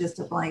instead of just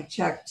a blank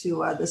check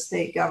to the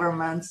state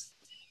governments.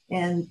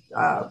 And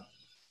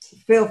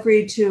feel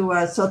free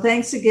to, so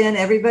thanks again,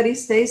 everybody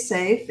stay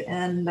safe,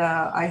 and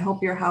I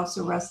hope your house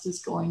arrest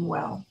is going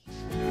well.